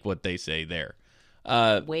words like what they say there.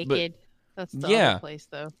 Wicked. That's the other place,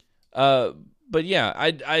 though. But yeah,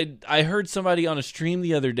 I heard somebody on a stream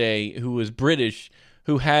the other day who was British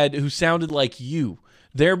who sounded like you.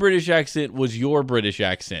 Their British accent was your British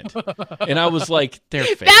accent. And I was like, they're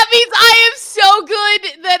fake. That means I am so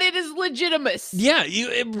good that it is legitimate. Yeah,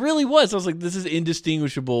 it really was. I was like, this is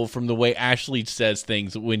indistinguishable from the way Ashley says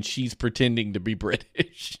things when she's pretending to be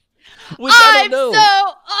British. Which I don't know.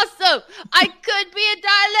 I'm so awesome. I could be a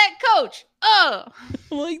dialect coach.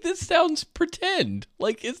 Like, this sounds pretend.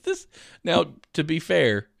 Like, is this... Now, to be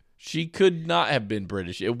fair, She could not have been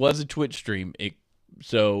British. It was a Twitch stream.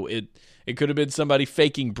 So it could have been somebody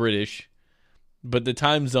faking British, but the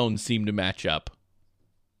time zones seem to match up.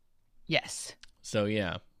 Yes. So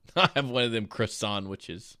yeah, I have one of them croissant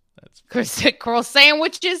witches. That's croissant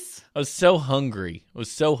sandwiches. I was so hungry.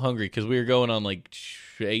 Because we were going on like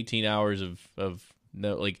 18 hours of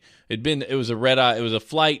no, like it was a red eye. It was a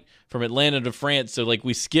flight from Atlanta to France. So like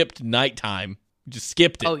we skipped nighttime. Just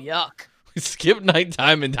skipped it. Oh, yuck. We skipped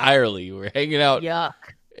nighttime entirely. We're hanging out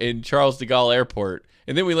in Charles de Gaulle Airport.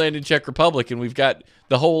 And then we land in Czech Republic, and we've got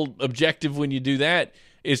the whole objective when you do that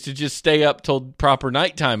is to just stay up till proper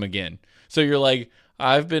nighttime again. So you're like,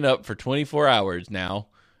 I've been up for 24 hours now,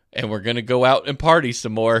 and we're going to go out and party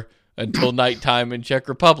some more until nighttime in Czech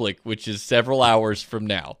Republic, which is several hours from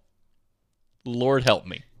now. Lord help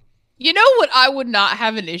me. You know what I would not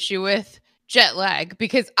have an issue with? Jet lag,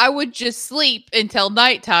 because I would just sleep until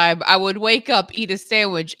nighttime. I would wake up, eat a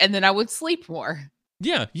sandwich, and then I would sleep more.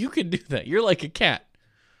 Yeah, you can do that. You're like a cat.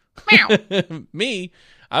 Meow. Me,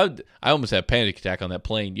 I almost had a panic attack on that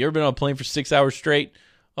plane. You ever been on a plane for 6 hours straight?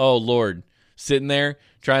 Oh, Lord. Sitting there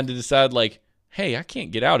trying to decide, like, hey, I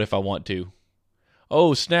can't get out if I want to.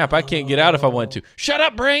 Oh, snap, I can't get out if I want to. Shut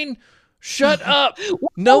up, brain. Shut up.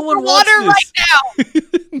 No one wants water this. Right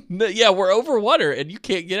now. Yeah, we're over water, and you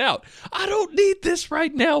can't get out. I don't need this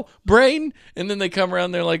right now, brain. And then they come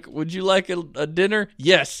around, they're like, would you like a dinner?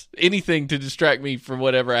 Yes, anything to distract me from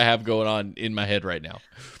whatever I have going on in my head right now.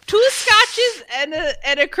 2 scotches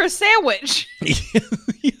and a croissant sandwich.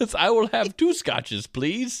 Yes, I will have 2 scotches,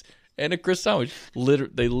 please, and a croissant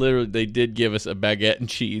sandwich. They did give us a baguette and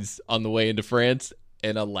cheese on the way into France,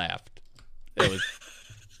 and I laughed. It was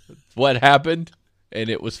what happened, and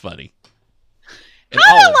it was funny.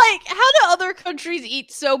 How do other countries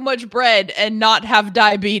eat so much bread and not have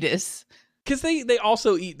diabetes? Because they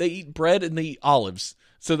also eat bread and they eat olives,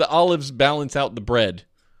 so the olives balance out the bread.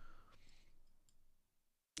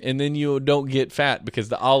 And then you don't get fat because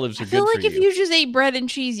the olives are good for you. I feel like if you just ate bread and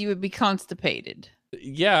cheese, you would be constipated.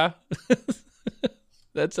 Yeah.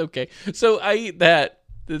 That's okay. So I eat that.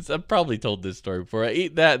 I've probably told this story before. I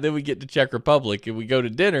eat that, then we get to Czech Republic, and we go to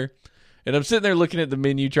dinner. And I'm sitting there looking at the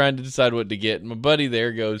menu, trying to decide what to get. And my buddy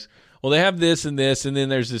there goes, well, they have this and this, and then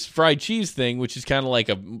there's this fried cheese thing, which is kind of like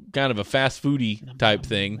a fast foodie type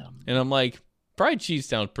thing. And I'm like, fried cheese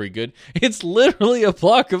sounds pretty good. It's literally a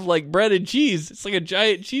block of like bread and cheese. It's like a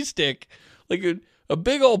giant cheese stick, like a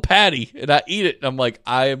big old patty. And I eat it, and I'm like,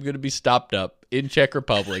 I am going to be stopped up in Czech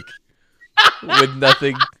Republic with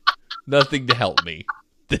nothing to help me.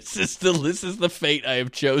 This is the fate I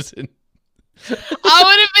have chosen. I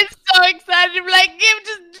would have been so excited to be like,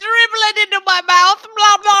 just dribble it into my mouth,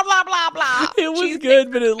 blah, blah, blah, blah, blah. It was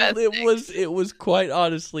good, but it was quite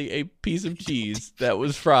honestly a piece of cheese that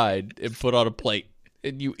was fried and put on a plate,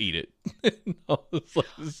 and you eat it. I was like,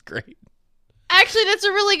 this is great. Actually, that's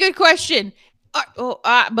a really good question.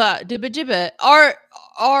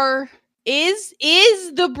 Is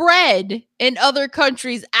the bread in other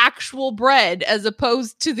countries actual bread as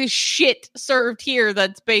opposed to the shit served here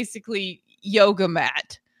that's basically yoga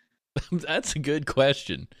mat? That's a good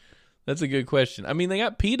question. I mean, they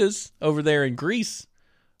got pitas over there in Greece.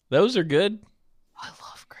 Those are good. I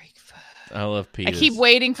love Greek food. I love pitas. I keep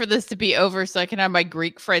waiting for this to be over so I can have my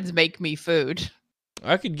Greek friends make me food.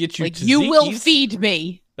 I could get you like, you will feed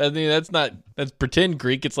me. I mean, that's pretend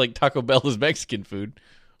Greek. It's like Taco Bell is Mexican food.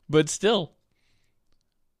 But still.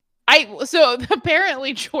 So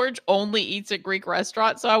apparently George only eats at Greek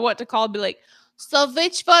restaurants, so I want to call and be like, so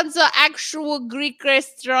which ones are actual Greek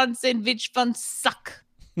restaurants and which ones suck?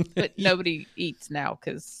 But nobody eats now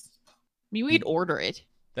because we'd order it.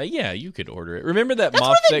 Yeah, you could order it. Remember that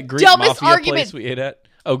Greek mafia place we ate at?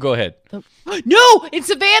 Oh, go ahead. No, in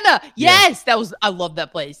Savannah. Yes, yeah. I love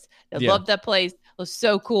that place. I love that place. It was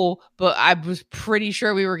so cool, but I was pretty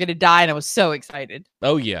sure we were going to die, and I was so excited.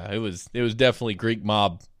 Oh yeah, it was definitely Greek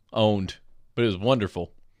mob owned, but it was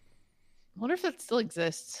wonderful. I wonder if that still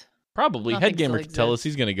exists. Probably. Headgamer can tell us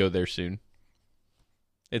he's going to go there soon.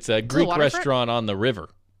 It's a Greek restaurant on the river.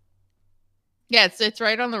 Yeah, it's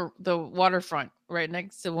right on the waterfront, right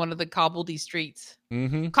next to one of the cobbledy streets.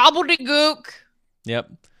 Mm-hmm. Cobbledygook.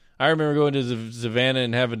 Yep. I remember going to Savannah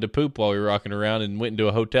and having to poop while we were rocking around and went into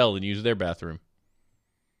a hotel and used their bathroom.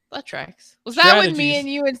 That tracks. Was that when me and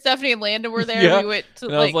you and Stephanie and Landon were there? Yeah. We went to,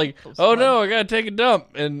 and I was like, oh no, I got to take a dump.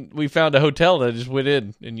 And we found a hotel and I just went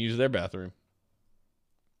in and used their bathroom.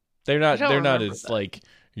 They're not as like,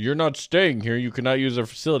 you're not staying here. You cannot use our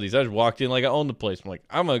facilities. I just walked in like I owned the place. I'm like,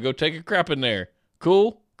 I'm going to go take a crap in there.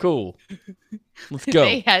 Cool. Let's go.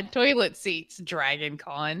 They had toilet seats, Dragon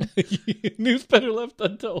Con. News better left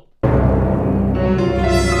untold.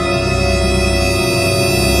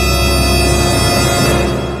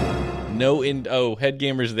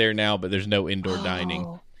 Headgamer's there now, but there's no indoor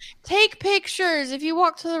dining. Take pictures. If you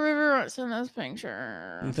walk to the river, send us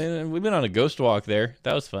pictures. We've been on a ghost walk there.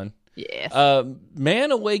 That was fun. Yes.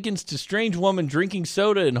 Man awakens to strange woman drinking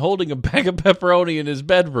soda and holding a bag of pepperoni in his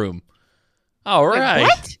bedroom. All right.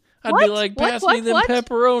 What? I'd be like, pass me them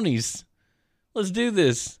pepperonis. Let's do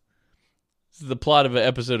this. This is the plot of an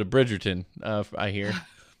episode of Bridgerton, I hear.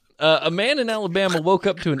 A man in Alabama woke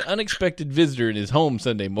up to an unexpected visitor in his home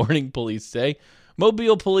Sunday morning, police say.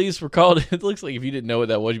 Mobile police were called. It looks like if you didn't know what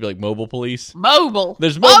that was, you'd be like, mobile police? Mobile.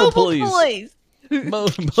 There's mobile police.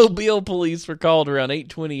 Mobile police were called around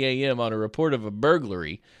 8:20 a.m. on a report of a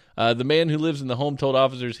burglary. The man who lives in the home told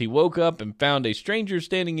officers he woke up and found a stranger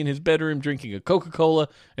standing in his bedroom drinking a Coca-Cola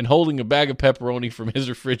and holding a bag of pepperoni from his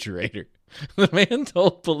refrigerator. The man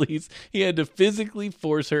told police he had to physically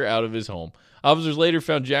force her out of his home. Officers later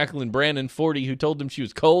found Jacqueline Brannon, 40, who told them she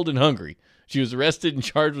was cold and hungry. She was arrested and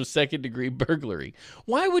charged with second-degree burglary.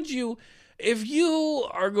 Why would you, if you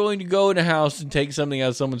are going to go in a house and take something out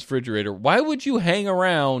of someone's refrigerator, why would you hang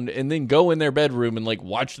around and then go in their bedroom and, like,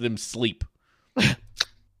 watch them sleep?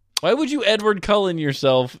 Why would you Edward Cullen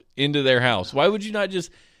yourself into their house? Why would you not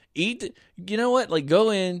just eat? You know what? Like,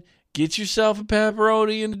 go in, get yourself a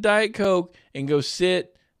pepperoni and a Diet Coke, and go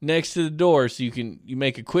sit next to the door so you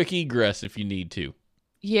make a quick egress if you need to.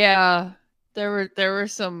 Yeah, there were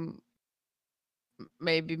some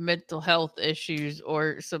maybe mental health issues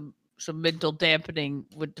or some some mental dampening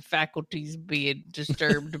with the faculties being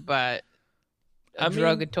disturbed by a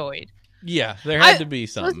drugatoid. Yeah, there had to be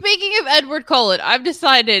something. So speaking of Edward Cullen, I've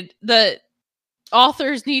decided that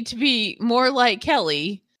authors need to be more like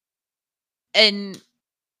Kelly and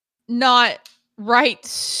not write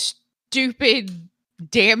stupid,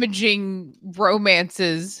 damaging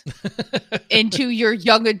romances into your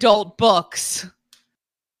young adult books.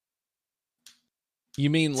 You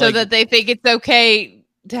mean so that they think it's okay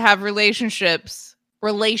to have relationships?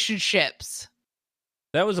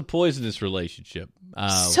 That was a poisonous relationship.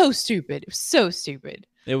 So stupid. It was so stupid.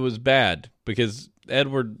 It was bad because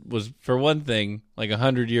Edward was, for one thing, like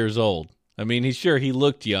 100 years old. I mean, he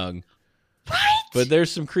looked young. Right? But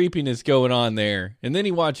there's some creepiness going on there. And then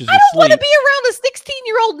he watches her sleep. I don't want to be around a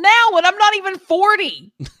 16-year-old now when I'm not even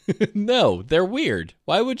 40. No, they're weird.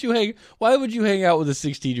 Why would you hang out with a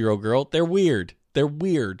 16-year-old girl? They're weird.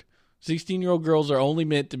 16-year-old girls are only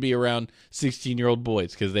meant to be around 16-year-old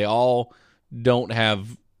boys because they all don't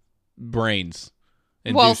have brains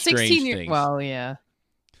and do strange things. Well, yeah.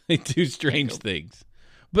 They do strange things.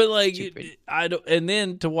 But I don't. And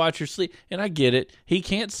then to watch her sleep, and I get it. He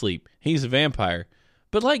can't sleep. He's a vampire.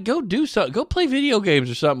 But go do something. Go play video games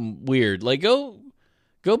or something weird. Go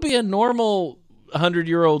be a normal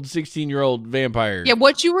 100-year-old, 16-year-old vampire. Yeah,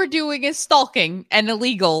 what you were doing is stalking and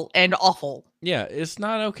illegal and awful. Yeah, it's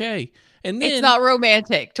not okay. And then, it's not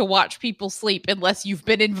romantic to watch people sleep unless you've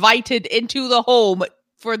been invited into the home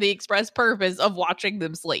for the express purpose of watching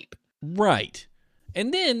them sleep. Right.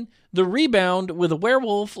 And then the rebound with a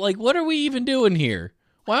werewolf, what are we even doing here?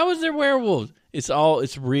 Why was there werewolves?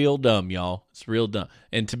 It's real dumb, y'all. It's real dumb.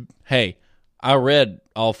 And I read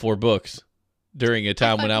all 4 books during a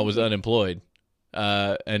time when I was unemployed.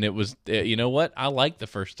 And it was, you know what? I liked the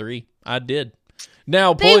first 3. I did.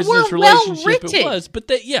 Now, poisonous relationship it was, but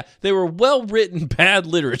they were well-written, bad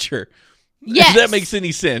literature. Yes. If that makes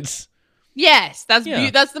any sense. Yes, that's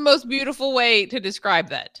the most beautiful way to describe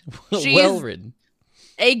that. She well-written.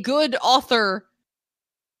 A good author,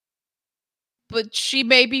 but she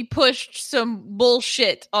maybe pushed some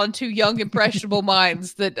bullshit onto young, impressionable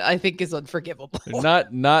minds that I think is unforgivable.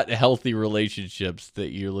 Not healthy relationships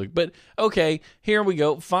that you look. But, okay, here we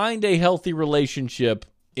go. Find a healthy relationship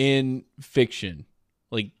in fiction.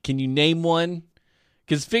 Can you name one?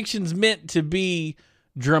 Because fiction's meant to be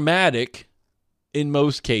dramatic in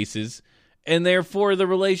most cases, and therefore the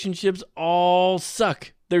relationships all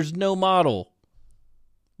suck. There's no model.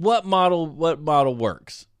 What model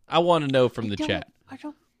works? I want to know from the chat. I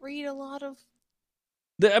don't read a lot of...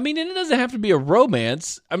 and it doesn't have to be a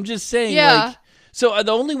romance. I'm just saying, so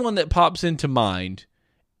the only one that pops into mind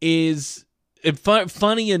is,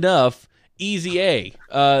 funny enough, Easy A,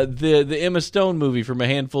 the Emma Stone movie from a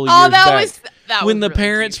handful of years back. When the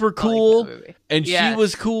parents were cool, and she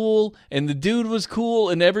was cool, and the dude was cool,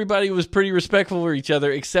 and everybody was pretty respectful for each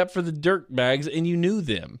other, except for the dirtbags, and you knew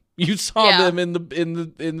them. You saw them in the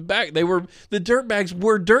back. The dirtbags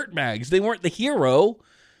were dirtbags. They weren't the hero.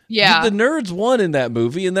 Yeah, the nerds won in that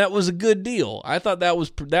movie, and that was a good deal. I thought that was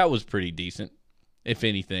pretty decent, if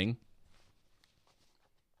anything.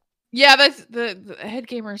 Yeah, that's the head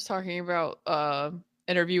gamer is talking about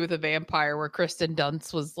Interview with a Vampire, where Kristen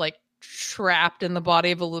Dunst was trapped in the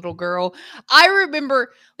body of a little girl. I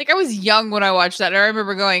remember, like, I was young when I watched that, and I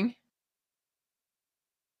remember going,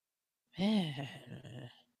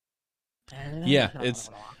 Yeah, it's,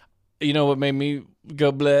 you know what made me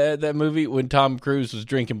go bleh at that movie? When Tom Cruise was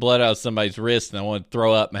drinking blood out of somebody's wrist and I wanted to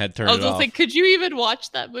throw up and I had to turn I it was gonna off. say, could you even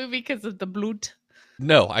watch that movie because of the blood?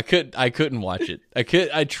 No, I couldn't watch it.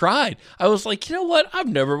 I tried. I was like, you know what? I've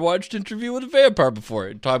never watched Interview with a Vampire before.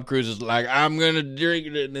 And Tom Cruise is like, I'm gonna drink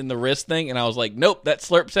it in the wrist thing, and I was like, nope, that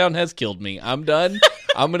slurp sound has killed me. I'm done.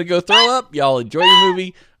 I'm gonna go throw up. Y'all enjoy your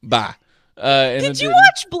movie. Bye. Did you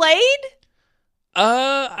watch Blade?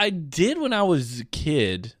 I did when I was a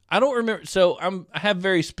kid. I don't remember. So I have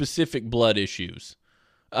very specific blood issues.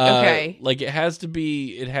 Okay. Like it has to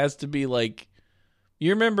be like, you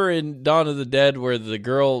remember in Dawn of the Dead where the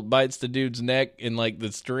girl bites the dude's neck and like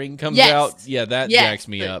the string comes out? Yeah, that jacks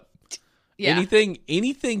me up. Yeah.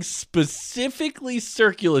 Anything specifically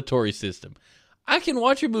circulatory system. I can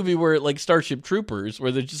watch a movie where like Starship Troopers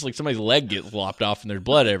where there's just like somebody's leg gets lopped off and there's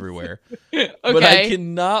blood everywhere. Okay. But I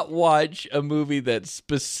cannot watch a movie that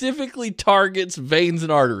specifically targets veins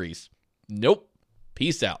and arteries. Nope.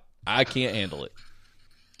 Peace out. I can't handle it.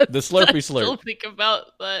 The Slurpee Slurp. Still think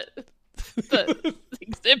about the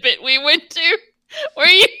exhibit we went to where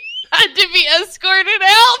you had to be escorted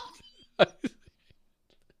out.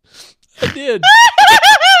 I did.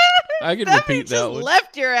 I could repeat that one.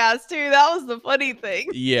 Left your ass too. That was the funny thing.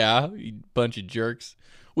 Yeah, you bunch of jerks.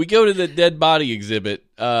 We go to the dead body exhibit.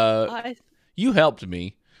 You helped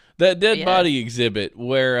me. That dead body exhibit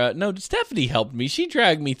where no, Stephanie helped me. She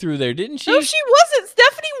dragged me through there, didn't she? No, she wasn't.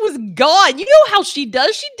 Stephanie was gone. You know how she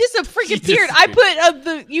does. She disappeared. I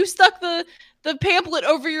put you stuck the pamphlet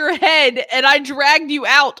over your head, and I dragged you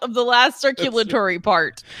out of the last circulatory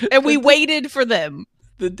part, and we waited for them.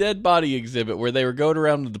 The dead body exhibit where they were going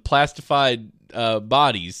around with the plastified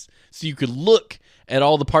bodies so you could look at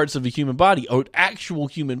all the parts of a human body, an actual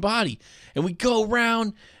human body. And we go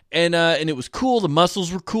around and it was cool. The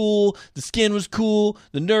muscles were cool. The skin was cool.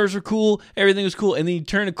 The nerves were cool. Everything was cool. And then you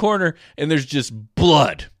turn a corner and there's just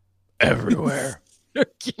blood everywhere.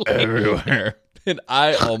 Everywhere. And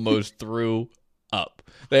I almost threw up.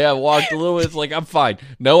 They have walked a little bit. It's like, I'm fine.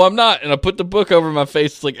 No, I'm not. And I put the book over my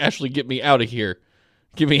face. It's like, Ashley, get me out of here.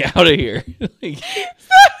 Get me out of here. Stephanie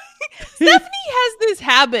has this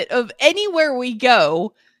habit of anywhere we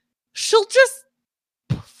go, she'll just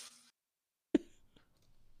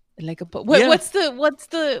like what's the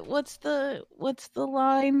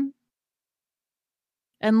line?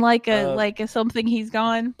 And like a something he's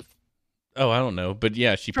gone. Oh, I don't know, but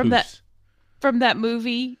yeah, she from poofs. From that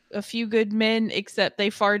movie, A Few Good Men, except they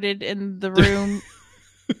farted in the room.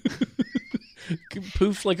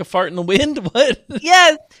 Poof like a fart in the wind? What?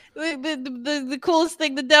 Yes. The coolest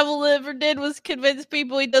thing the devil ever did was convince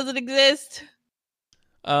people he doesn't exist.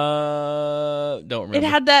 Don't remember. It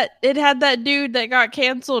had that dude that got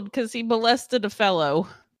canceled because he molested a fellow.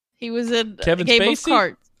 He was in Kevin Game Spacey? of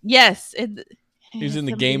Cards. Yes. He was in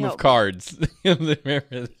the Game of Cards.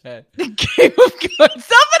 Remember that? The Game of Cards.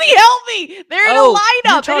 Somebody help me! They're in a lineup.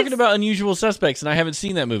 You're talking about Unusual Suspects, and I haven't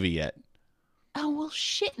seen that movie yet. Oh, well,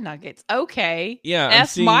 shit nuggets. Okay. Yeah.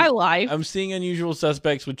 That's my life. I'm seeing Unusual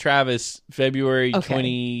Suspects with Travis February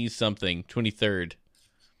 20-something, 23rd.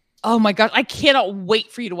 Oh, my God. I cannot wait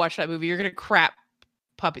for you to watch that movie. You're going to crap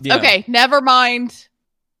puppies. Yeah. Okay. Never mind.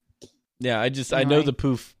 Yeah, I know the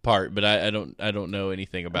poof part, but I don't know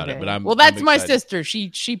anything about it. But that's I'm my excited. sister. She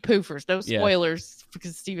poofers. No spoilers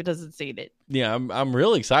because Steven hasn't seen it. Yeah, I'm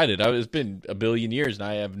really excited. It's been a billion years, and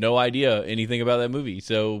I have no idea anything about that movie.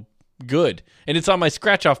 So good, and it's on my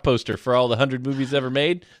scratch off poster for all the 100 movies ever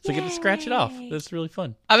made. So I get to scratch it off. That's really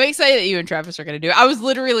fun. I'm excited that you and Travis are going to do it. I was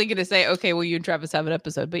literally going to say, okay, well, you and Travis have an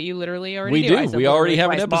episode, but you literally already do. We already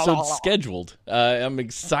have an episode scheduled. I'm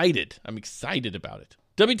excited. I'm excited about it.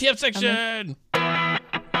 WTF section.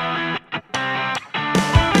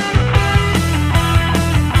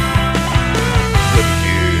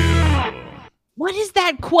 What is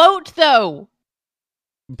that quote, though?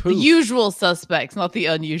 Poof. The usual suspects, not the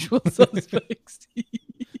unusual suspects.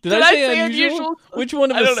 Did I say unusual? Which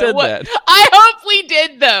one of us said that? I hope we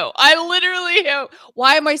did, though. I literally hope.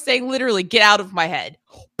 Why am I saying literally? Get out of my head.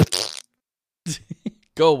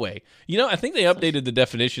 Go away. You know, I think they updated the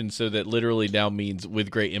definition so that literally now means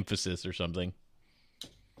with great emphasis or something.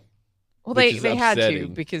 Well, they had to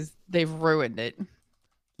because they've ruined it.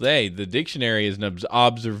 Hey, the dictionary is an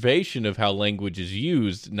observation of how language is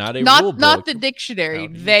used, not a rule book. Not the dictionary.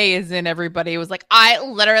 They is in everybody. It was like, I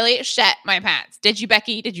literally shat my pants. Did you,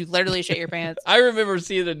 Becky? Did you literally shit your pants? I remember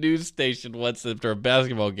seeing a news station once after a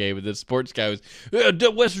basketball game, and the sports guy was,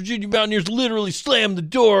 the West Virginia Mountaineers literally slammed the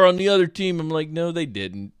door on the other team. I'm like, no, they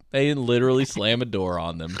didn't. They didn't literally slam a door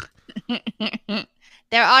on them.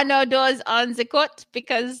 There are no doors on the court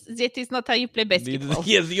because that is not how you play basketball.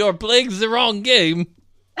 Yes, you're playing the wrong game.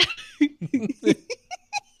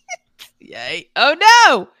 Yay.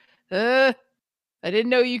 Oh no! I didn't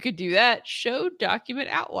know you could do that. Show document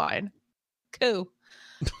outline. Cool.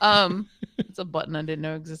 It's a button I didn't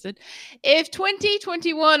know existed. If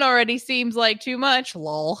 2021 already seems like too much,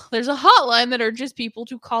 lol, there's a hotline that urges people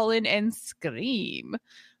to call in and scream.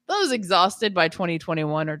 Those exhausted by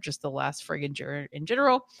 2021 or just the last friggin' year in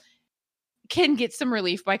general can get some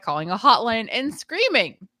relief by calling a hotline and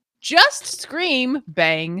screaming. Just scream,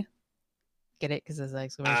 bang. Get it? Because there's an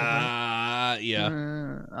exclamation point. Yeah.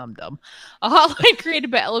 I'm dumb. A hotline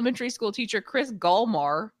created by elementary school teacher Chris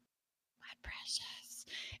Gallmar, my precious,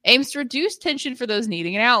 aims to reduce tension for those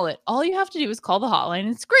needing an outlet. All you have to do is call the hotline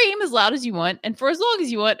and scream as loud as you want and for as long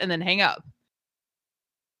as you want and then hang up.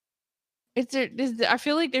 I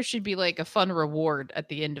feel like there should be like a fun reward at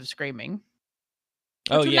the end of screaming.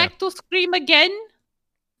 Would you like to scream again?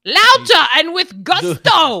 Louder and with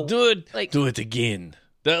gusto. Do it again.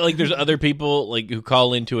 There's other people like who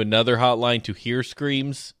call into another hotline to hear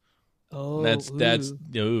screams. Oh, that's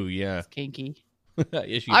yeah. It's kinky.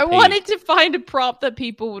 Yes, I wanted to find a prompt that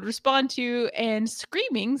people would respond to, and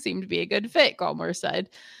screaming seemed to be a good fit, Gallmar said.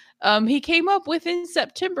 He came up with in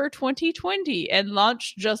September 2020 and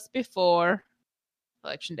launched just before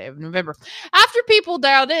Election Day of November. After people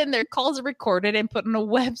dialed in, their calls are recorded and put on a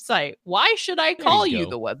website. Why should I call you?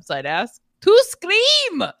 The website asks. To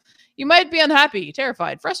scream! You might be unhappy,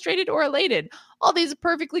 terrified, frustrated, or elated. All these are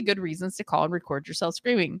perfectly good reasons to call and record yourself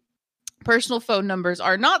screaming. Personal phone numbers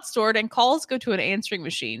are not stored and calls go to an answering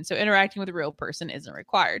machine, so interacting with a real person isn't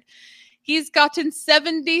required. He's gotten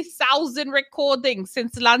 70,000 recordings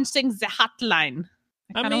since launching the hotline.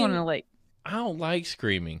 I kind of want to I don't like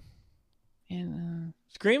screaming. And,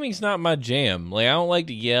 Screaming's not my jam. Like, I don't like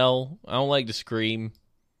to yell. I don't like to scream.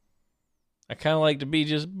 I kind of like to be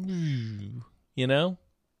just, you know?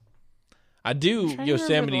 I do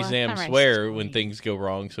Yosemite Sam swear when things go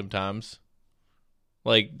wrong sometimes.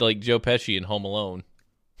 Like Joe Pesci in Home Alone.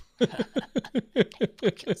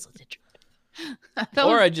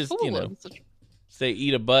 Or I just, say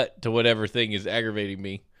eat a butt to whatever thing is aggravating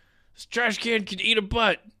me. This trash can eat a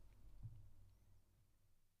butt.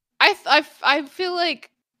 I feel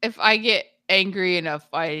like if I get angry enough,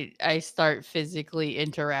 I start physically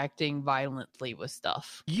interacting violently with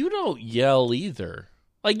stuff. You don't yell either.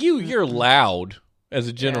 Like you're loud as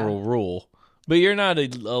a general rule, but you're not a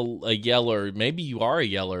yeller. Maybe you are a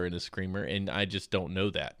yeller and a screamer, and I just don't know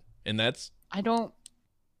that. And that's I don't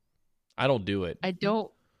do it. I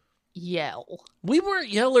don't yell. We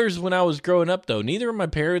weren't yellers when I was growing up, though. Neither of my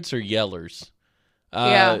parents are yellers.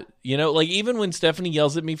 Even when Stephanie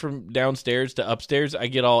yells at me from downstairs to upstairs, I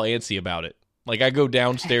get all antsy about it. Like, I go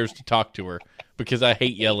downstairs to talk to her because I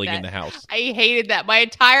hate yelling in the house. I hated that. My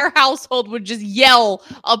entire household would just yell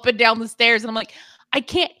up and down the stairs, and I'm like, I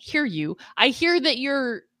can't hear you. I hear that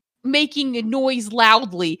you're making a noise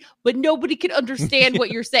loudly, but nobody can understand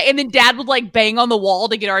what you're saying. And then Dad would bang on the wall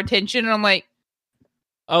to get our attention, and I'm like,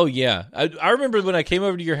 oh yeah, I remember when I came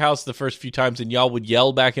over to your house the first few times, and y'all would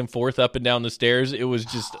yell back and forth up and down the stairs. It was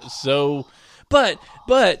just so. But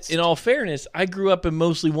in all fairness, I grew up in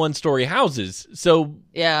mostly one-story houses, so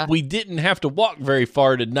we didn't have to walk very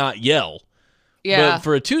far to not yell. Yeah, but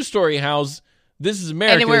for a two-story house. This is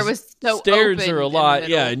America. Anywhere it was so stairs are a lot,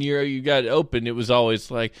 and you got it open. It was always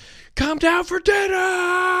like, "Come down for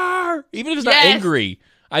dinner," even if it's not angry.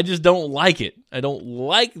 I just don't like it. I don't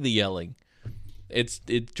like the yelling.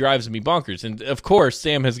 It drives me bonkers. And of course,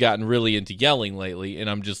 Sam has gotten really into yelling lately, and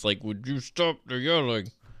I'm just like, "Would you stop the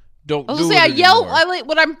yelling? Don't do it anymore." I yell.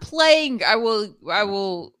 When I'm playing. I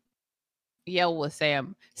will yell with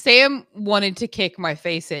Sam. Sam wanted to kick my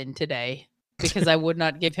face in today. Because I would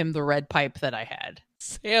not give him the red pipe that I had.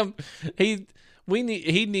 Sam, he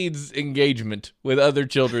needs engagement with other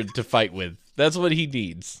children to fight with. That's what he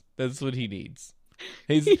needs. I'm like,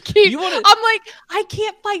 I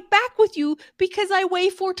can't fight back with you because I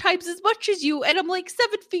weigh 4 times as much as you, and I'm like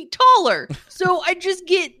 7 feet taller. So I just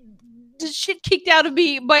get the shit kicked out of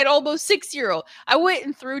me by an almost 6-year-old. I went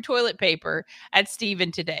and threw toilet paper at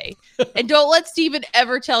Steven today. And don't let Steven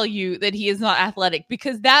ever tell you that he is not athletic,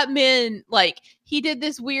 because that man, like, he did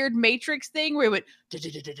this weird Matrix thing where he went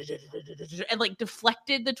and like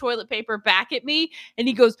deflected the toilet paper back at me. And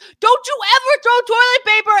he goes, "Don't you ever throw toilet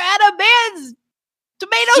paper at a man's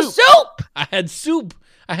tomato soup." I had soup.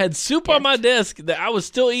 I had soup on my desk that I was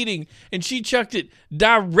still eating, and she chucked it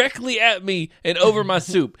directly at me and over my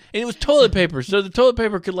soup. And it was toilet paper, so the toilet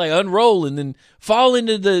paper could like unroll and then fall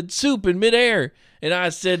into the soup in midair. And I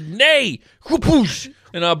said, "Nay!" Whoopoosh!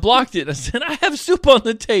 And I blocked it. I said, "I have soup on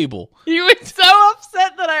the table." He was so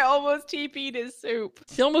upset that I almost TP'd his soup.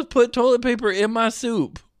 She almost put toilet paper in my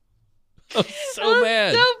soup. I'm so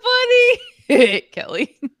mad. So funny.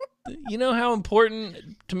 Kelly. You know how important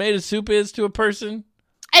tomato soup is to a person?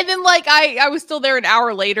 And then, like, I was still there an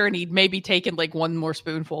hour later, and he'd maybe taken, like, one more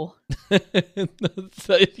spoonful.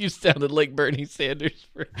 So you sounded like Bernie Sanders.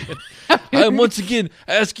 I am once again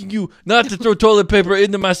asking you not to throw toilet paper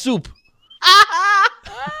into my soup.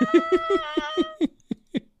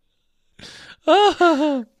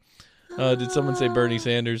 Did someone say Bernie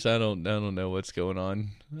Sanders? I don't know what's going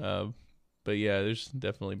on. But yeah, there's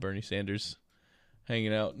definitely Bernie Sanders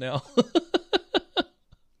hanging out now.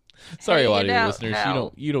 Sorry, audio listeners,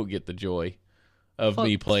 you don't get the joy of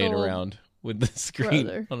me playing around with the screen.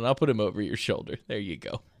 Hold on, I'll put him over your shoulder. There you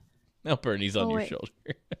go. Now Bernie's on your shoulder.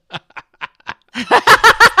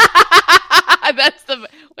 That's the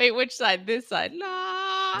which side? This side.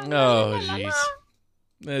 Oh jeez.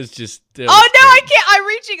 That's just. Oh no, I can't. I'm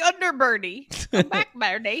reaching under Bernie. Come back,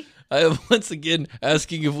 Bernie. I am once again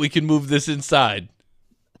asking if we can move this inside.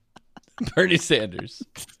 Bernie Sanders.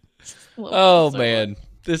 Oh man.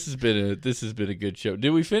 This has been a good show.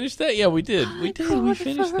 Did we finish that? Yeah, we did. We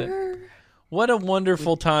finished that. What a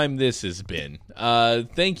wonderful time this has been.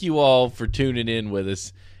 Thank you all for tuning in with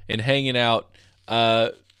us and hanging out.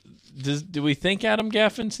 Do we thank Adam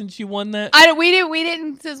Gaffin since you won that? We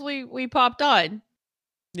didn't since we popped on.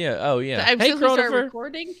 Yeah. Oh yeah. Hey, since we started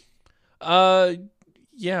recording.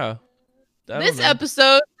 Yeah. This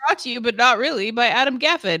episode brought to you, but not really, by Adam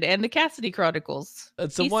Gaffin and the Cassidy Chronicles.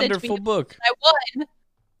 It's a wonderful book. I won.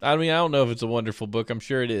 I mean, I don't know if it's a wonderful book. I'm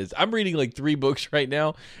sure it is. I'm reading like 3 books right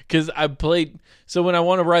now because I played. So when I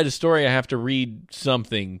want to write a story, I have to read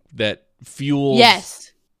something that fuels,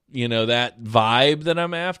 that vibe that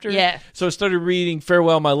I'm after. Yeah. So I started reading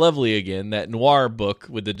Farewell, My Lovely again, that noir book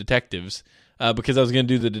with the detectives, because I was going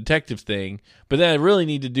to do the detective thing. But then I really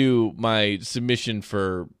need to do my submission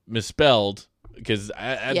for Misspelled because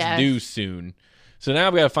that's due soon. So now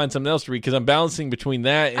I've got to find something else to read because I'm balancing between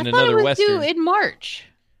that and another Western. Due in March.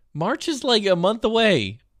 March is like a month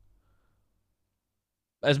away.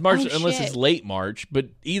 Unless it's late March, but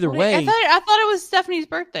either way. I thought it was Stephanie's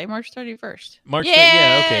birthday, March 31st.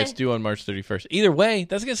 Okay, it's due on March 31st. Either way,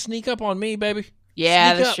 that's going to sneak up on me, baby.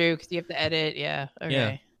 Yeah, that's true, because you have to edit, okay.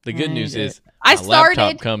 Yeah, the good news is my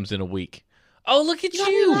laptop comes in a week. Oh, look at you.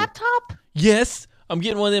 You got a laptop? Yes, I'm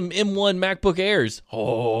getting one of them M1 MacBook Airs.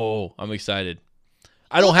 Oh, I'm excited.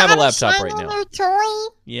 I don't have a laptop right now. New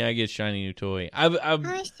toy? Yeah, I get a shiny new toy. The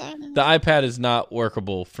iPad is not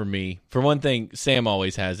workable for me. For one thing, Sam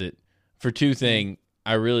always has it. For two thing,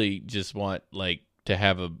 I really just want to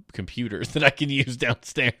have a computer that I can use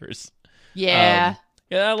downstairs. Yeah.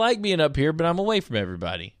 I like being up here, but I'm away from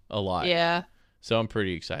everybody a lot. Yeah. So I'm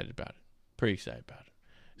pretty excited about it.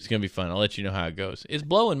 It's gonna be fun. I'll let you know how it goes. It's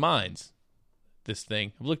blowing minds. This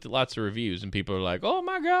thing. I've looked at lots of reviews, and people are like, "Oh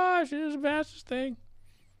my gosh, it is the fastest thing."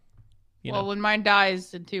 When mine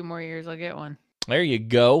dies in 2 more years, I'll get one. There you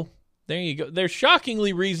go. They're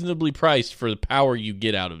shockingly reasonably priced for the power you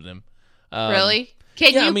get out of them. Really?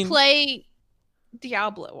 Can you play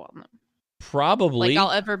Diablo on them? Probably.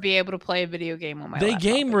 I'll ever be able to play a video game on my laptop. They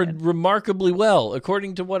game remarkably well,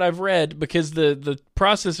 according to what I've read, because the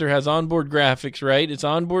processor has onboard graphics, right? It's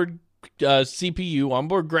onboard CPU,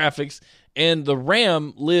 onboard graphics, and the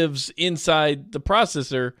RAM lives inside the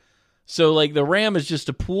processor. So, the RAM is just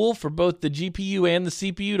a pool for both the GPU and the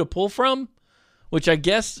CPU to pull from, which I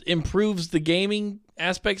guess improves the gaming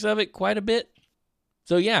aspects of it quite a bit.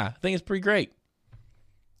 So, yeah, I think it's pretty great.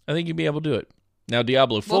 I think you'd be able to do it. Now,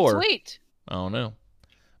 Diablo 4. Well, sweet. I don't know.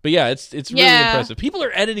 But, yeah, it's really impressive. People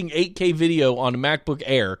are editing 8K video on a MacBook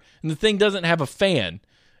Air, and the thing doesn't have a fan.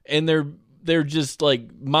 And they're just,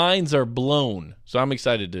 minds are blown. So, I'm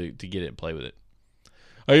excited to get it and play with it.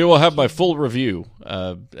 I will have my full review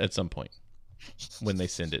at some point when they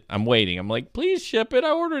send it. I'm waiting. I'm like, please ship it.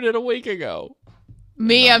 I ordered it a week ago. I'm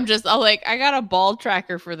I got a ball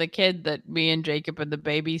tracker for the kid that me and Jacob and the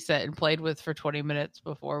baby sat and played with for 20 minutes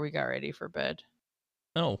before we got ready for bed.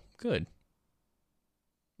 Oh, good.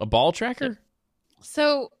 A ball tracker?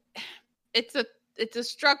 So it's a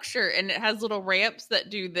structure, and it has little ramps that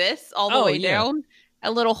do this all the way down,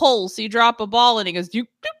 and little holes. So you drop a ball, and it goes doop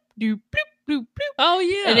doop doop doop doop doop. Oh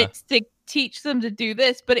yeah. And it's to teach them to do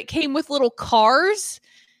this, but it came with little cars,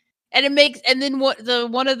 and then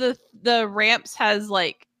one of the ramps has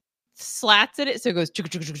like slats in it, so it goes.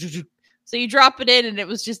 So you drop it in, and it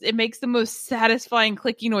makes the most satisfying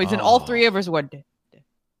clicky noise, and all three of us went.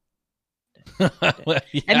 Well,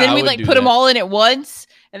 yeah, and then we like put them all in at once,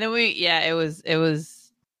 and then it was a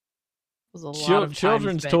lot of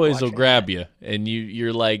children's toys will grab you, and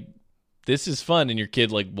you're like, this is fun, and your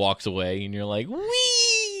kid like walks away, and you're like, wee.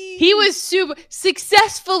 He was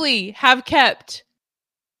successfully have kept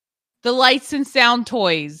the lights and sound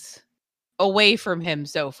toys away from him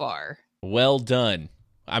so far. Well done.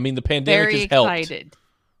 I mean, the pandemic Very has helped. excited.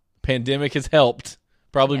 Pandemic has helped,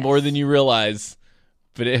 probably more than you realize,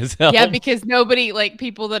 but it has helped. Yeah, because nobody, like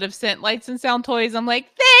people that have sent lights and sound toys, I'm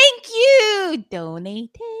like, thank you,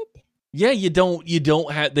 donated. Yeah, they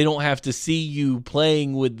don't have to see you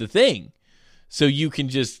playing with the thing. So you can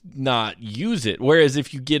just not use it. Whereas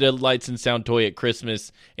if you get a lights and sound toy at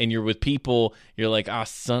Christmas and you're with people, you're like,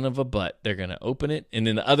 son of a butt, they're going to open it. And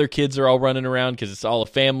then the other kids are all running around because it's all a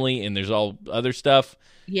family and there's all other stuff.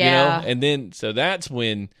 Yeah. You know? And then, so that's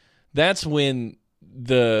when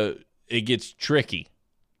it gets tricky.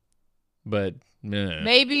 But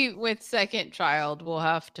maybe with second child, we'll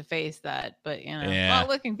have to face that. But, not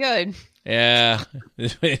looking good. Yeah.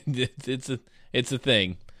 It's a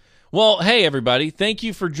thing. Well, hey, everybody. Thank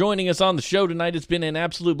you for joining us on the show tonight. It's been an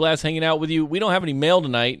absolute blast hanging out with you. We don't have any mail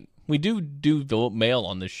tonight. We do the mail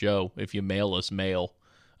on this show if you mail us mail.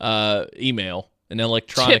 Email, an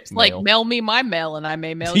electronic Chip's mail. like, mail me my mail, and I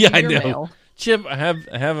may mail you your mail. Chip, I have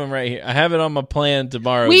them right here. I have it on my plan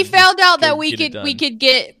tomorrow. We found out that we could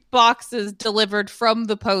get boxes delivered from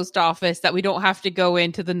the post office, that we don't have to go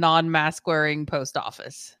into the non-mask wearing post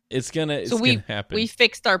office. It's gonna happen. We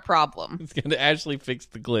fixed our problem. It's gonna actually fix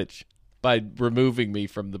the glitch by removing me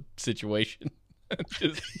from the situation.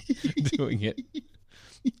 Just doing it.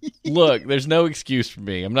 Look, there's no excuse for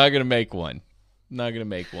me. I'm not gonna make one. Life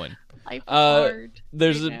is hard.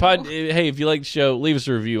 There's a pod. Hey, if you like the show, leave us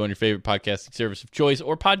a review on your favorite podcasting service of choice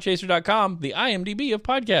or podchaser.com, the IMDb of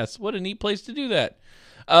podcasts. What a neat place to do that.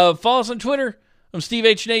 Follow us on Twitter. I'm Steve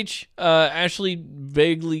H&H. Ashley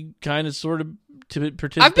vaguely kind of sort of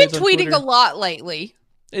participates. I've been tweeting a lot lately.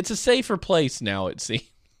 It's a safer place now, it seems.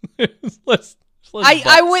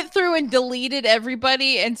 I went through and deleted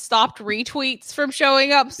everybody and stopped retweets from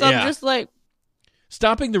showing up. So I'm just like,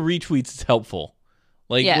 stopping the retweets is helpful.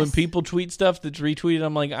 Like when people tweet stuff that's retweeted,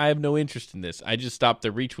 I'm like, I have no interest in this. I just stop the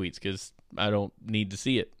retweets because I don't need to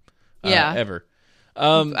see it. Ever.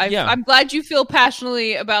 I'm glad you feel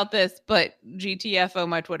passionately about this, but GTFO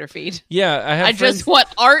my Twitter feed. Yeah, I just want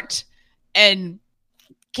art and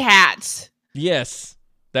cats. Yes,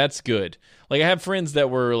 that's good. Like I have friends that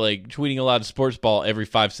were like tweeting a lot of sports ball every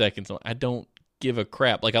 5 seconds. I don't give a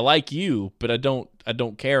crap. Like I like you, but I don't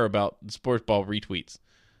care about the sports ball retweets.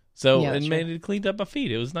 So it cleaned up my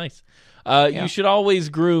feed. It was nice. You should always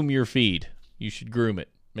groom your feed. You should groom it.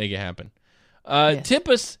 Make it happen. Tip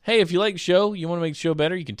us. Hey, if you like the show, you want to make the show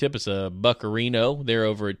better, you can tip us a buckarino. They're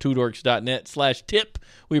over at twodorks.net/tip.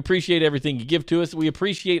 We appreciate everything you give to us. We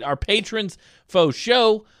appreciate our patrons. Faux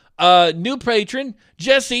show. New patron,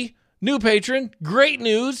 Jesse. New patron. Great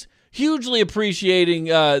news. Hugely appreciating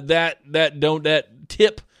that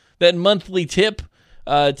tip, that monthly tip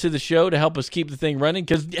to the show to help us keep the thing running.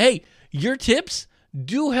 Because, hey, your tips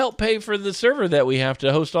do help pay for the server that we have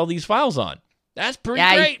to host all these files on. That's pretty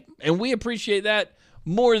great, and we appreciate that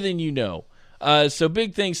more than you know. So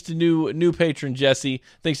big thanks to new patron Jesse.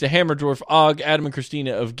 Thanks to Hammerdorf, Og, Adam, and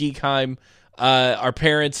Christina of Geekheim, our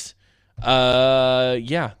parents.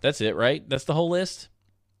 That's it, right? That's the whole list.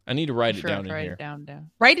 I need to write it down in here.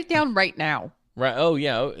 Write it down right now. Right. Oh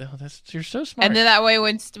yeah. You're so smart. And then that way,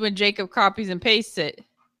 when Jacob copies and pastes it,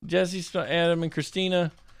 Jesse, Adam, and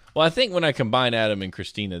Christina. Well, I think when I combine Adam and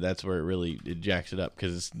Christina, that's where it jacks it up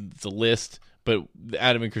because it's a list. But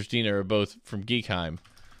Adam and Christina are both from Geekheim,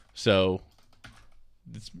 so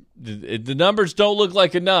the numbers don't look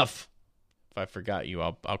like enough. If I forgot you,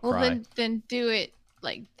 I'll cry. Well, then do it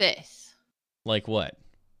like this. Like what?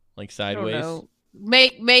 Like sideways? I don't know.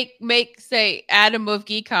 Make say Adam of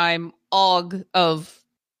Geekheim, Og of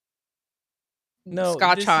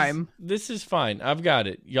Scotchheim. This is fine. I've got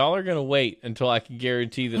it. Y'all are gonna wait until I can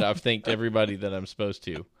guarantee that I've thanked everybody that I'm supposed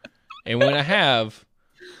to, and when I have.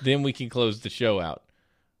 Then we can close the show out.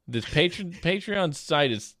 This Patreon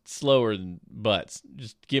site is slower than butts.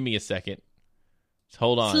 Just give me a second.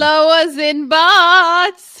 Hold on. Slow as in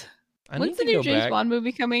bots. I When's need the to new go James back. Bond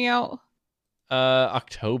movie coming out?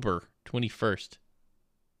 October 21st.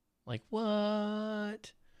 Like,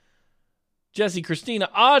 what? Jesse, Christina,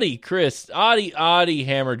 Audie, Chris, Audie,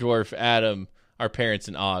 Hammer Dwarf, Adam, our parents,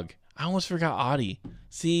 and Og. I almost forgot Audie.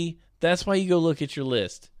 See, that's why you go look at your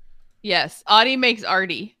list. Yes, Audie makes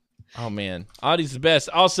Artie. Oh, man. Audie's the best.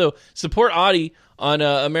 Also, support Audie on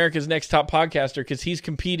America's Next Top Podcaster because he's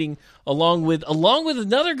competing along with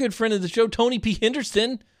another good friend of the show, Tony P.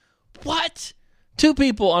 Henderson. What? 2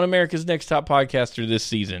 people on America's Next Top Podcaster this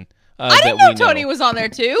season. I didn't know Tony was on there,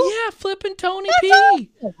 too. Yeah, flipping Tony P.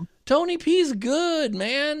 Awesome. Tony P's good,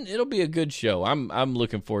 man. It'll be a good show. I'm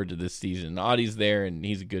looking forward to this season. Audie's there, and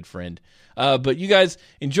he's a good friend. But you guys,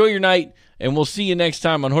 enjoy your night, and we'll see you next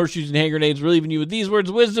time on Horseshoes and Hand Grenades. We're leaving you with these words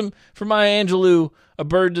of wisdom from Maya Angelou. A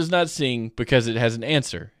bird does not sing because it has an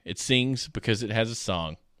answer. It sings because it has a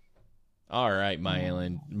song. All right, Maya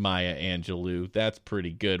Angelou. That's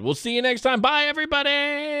pretty good. We'll see you next time. Bye,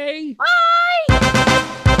 everybody. Bye.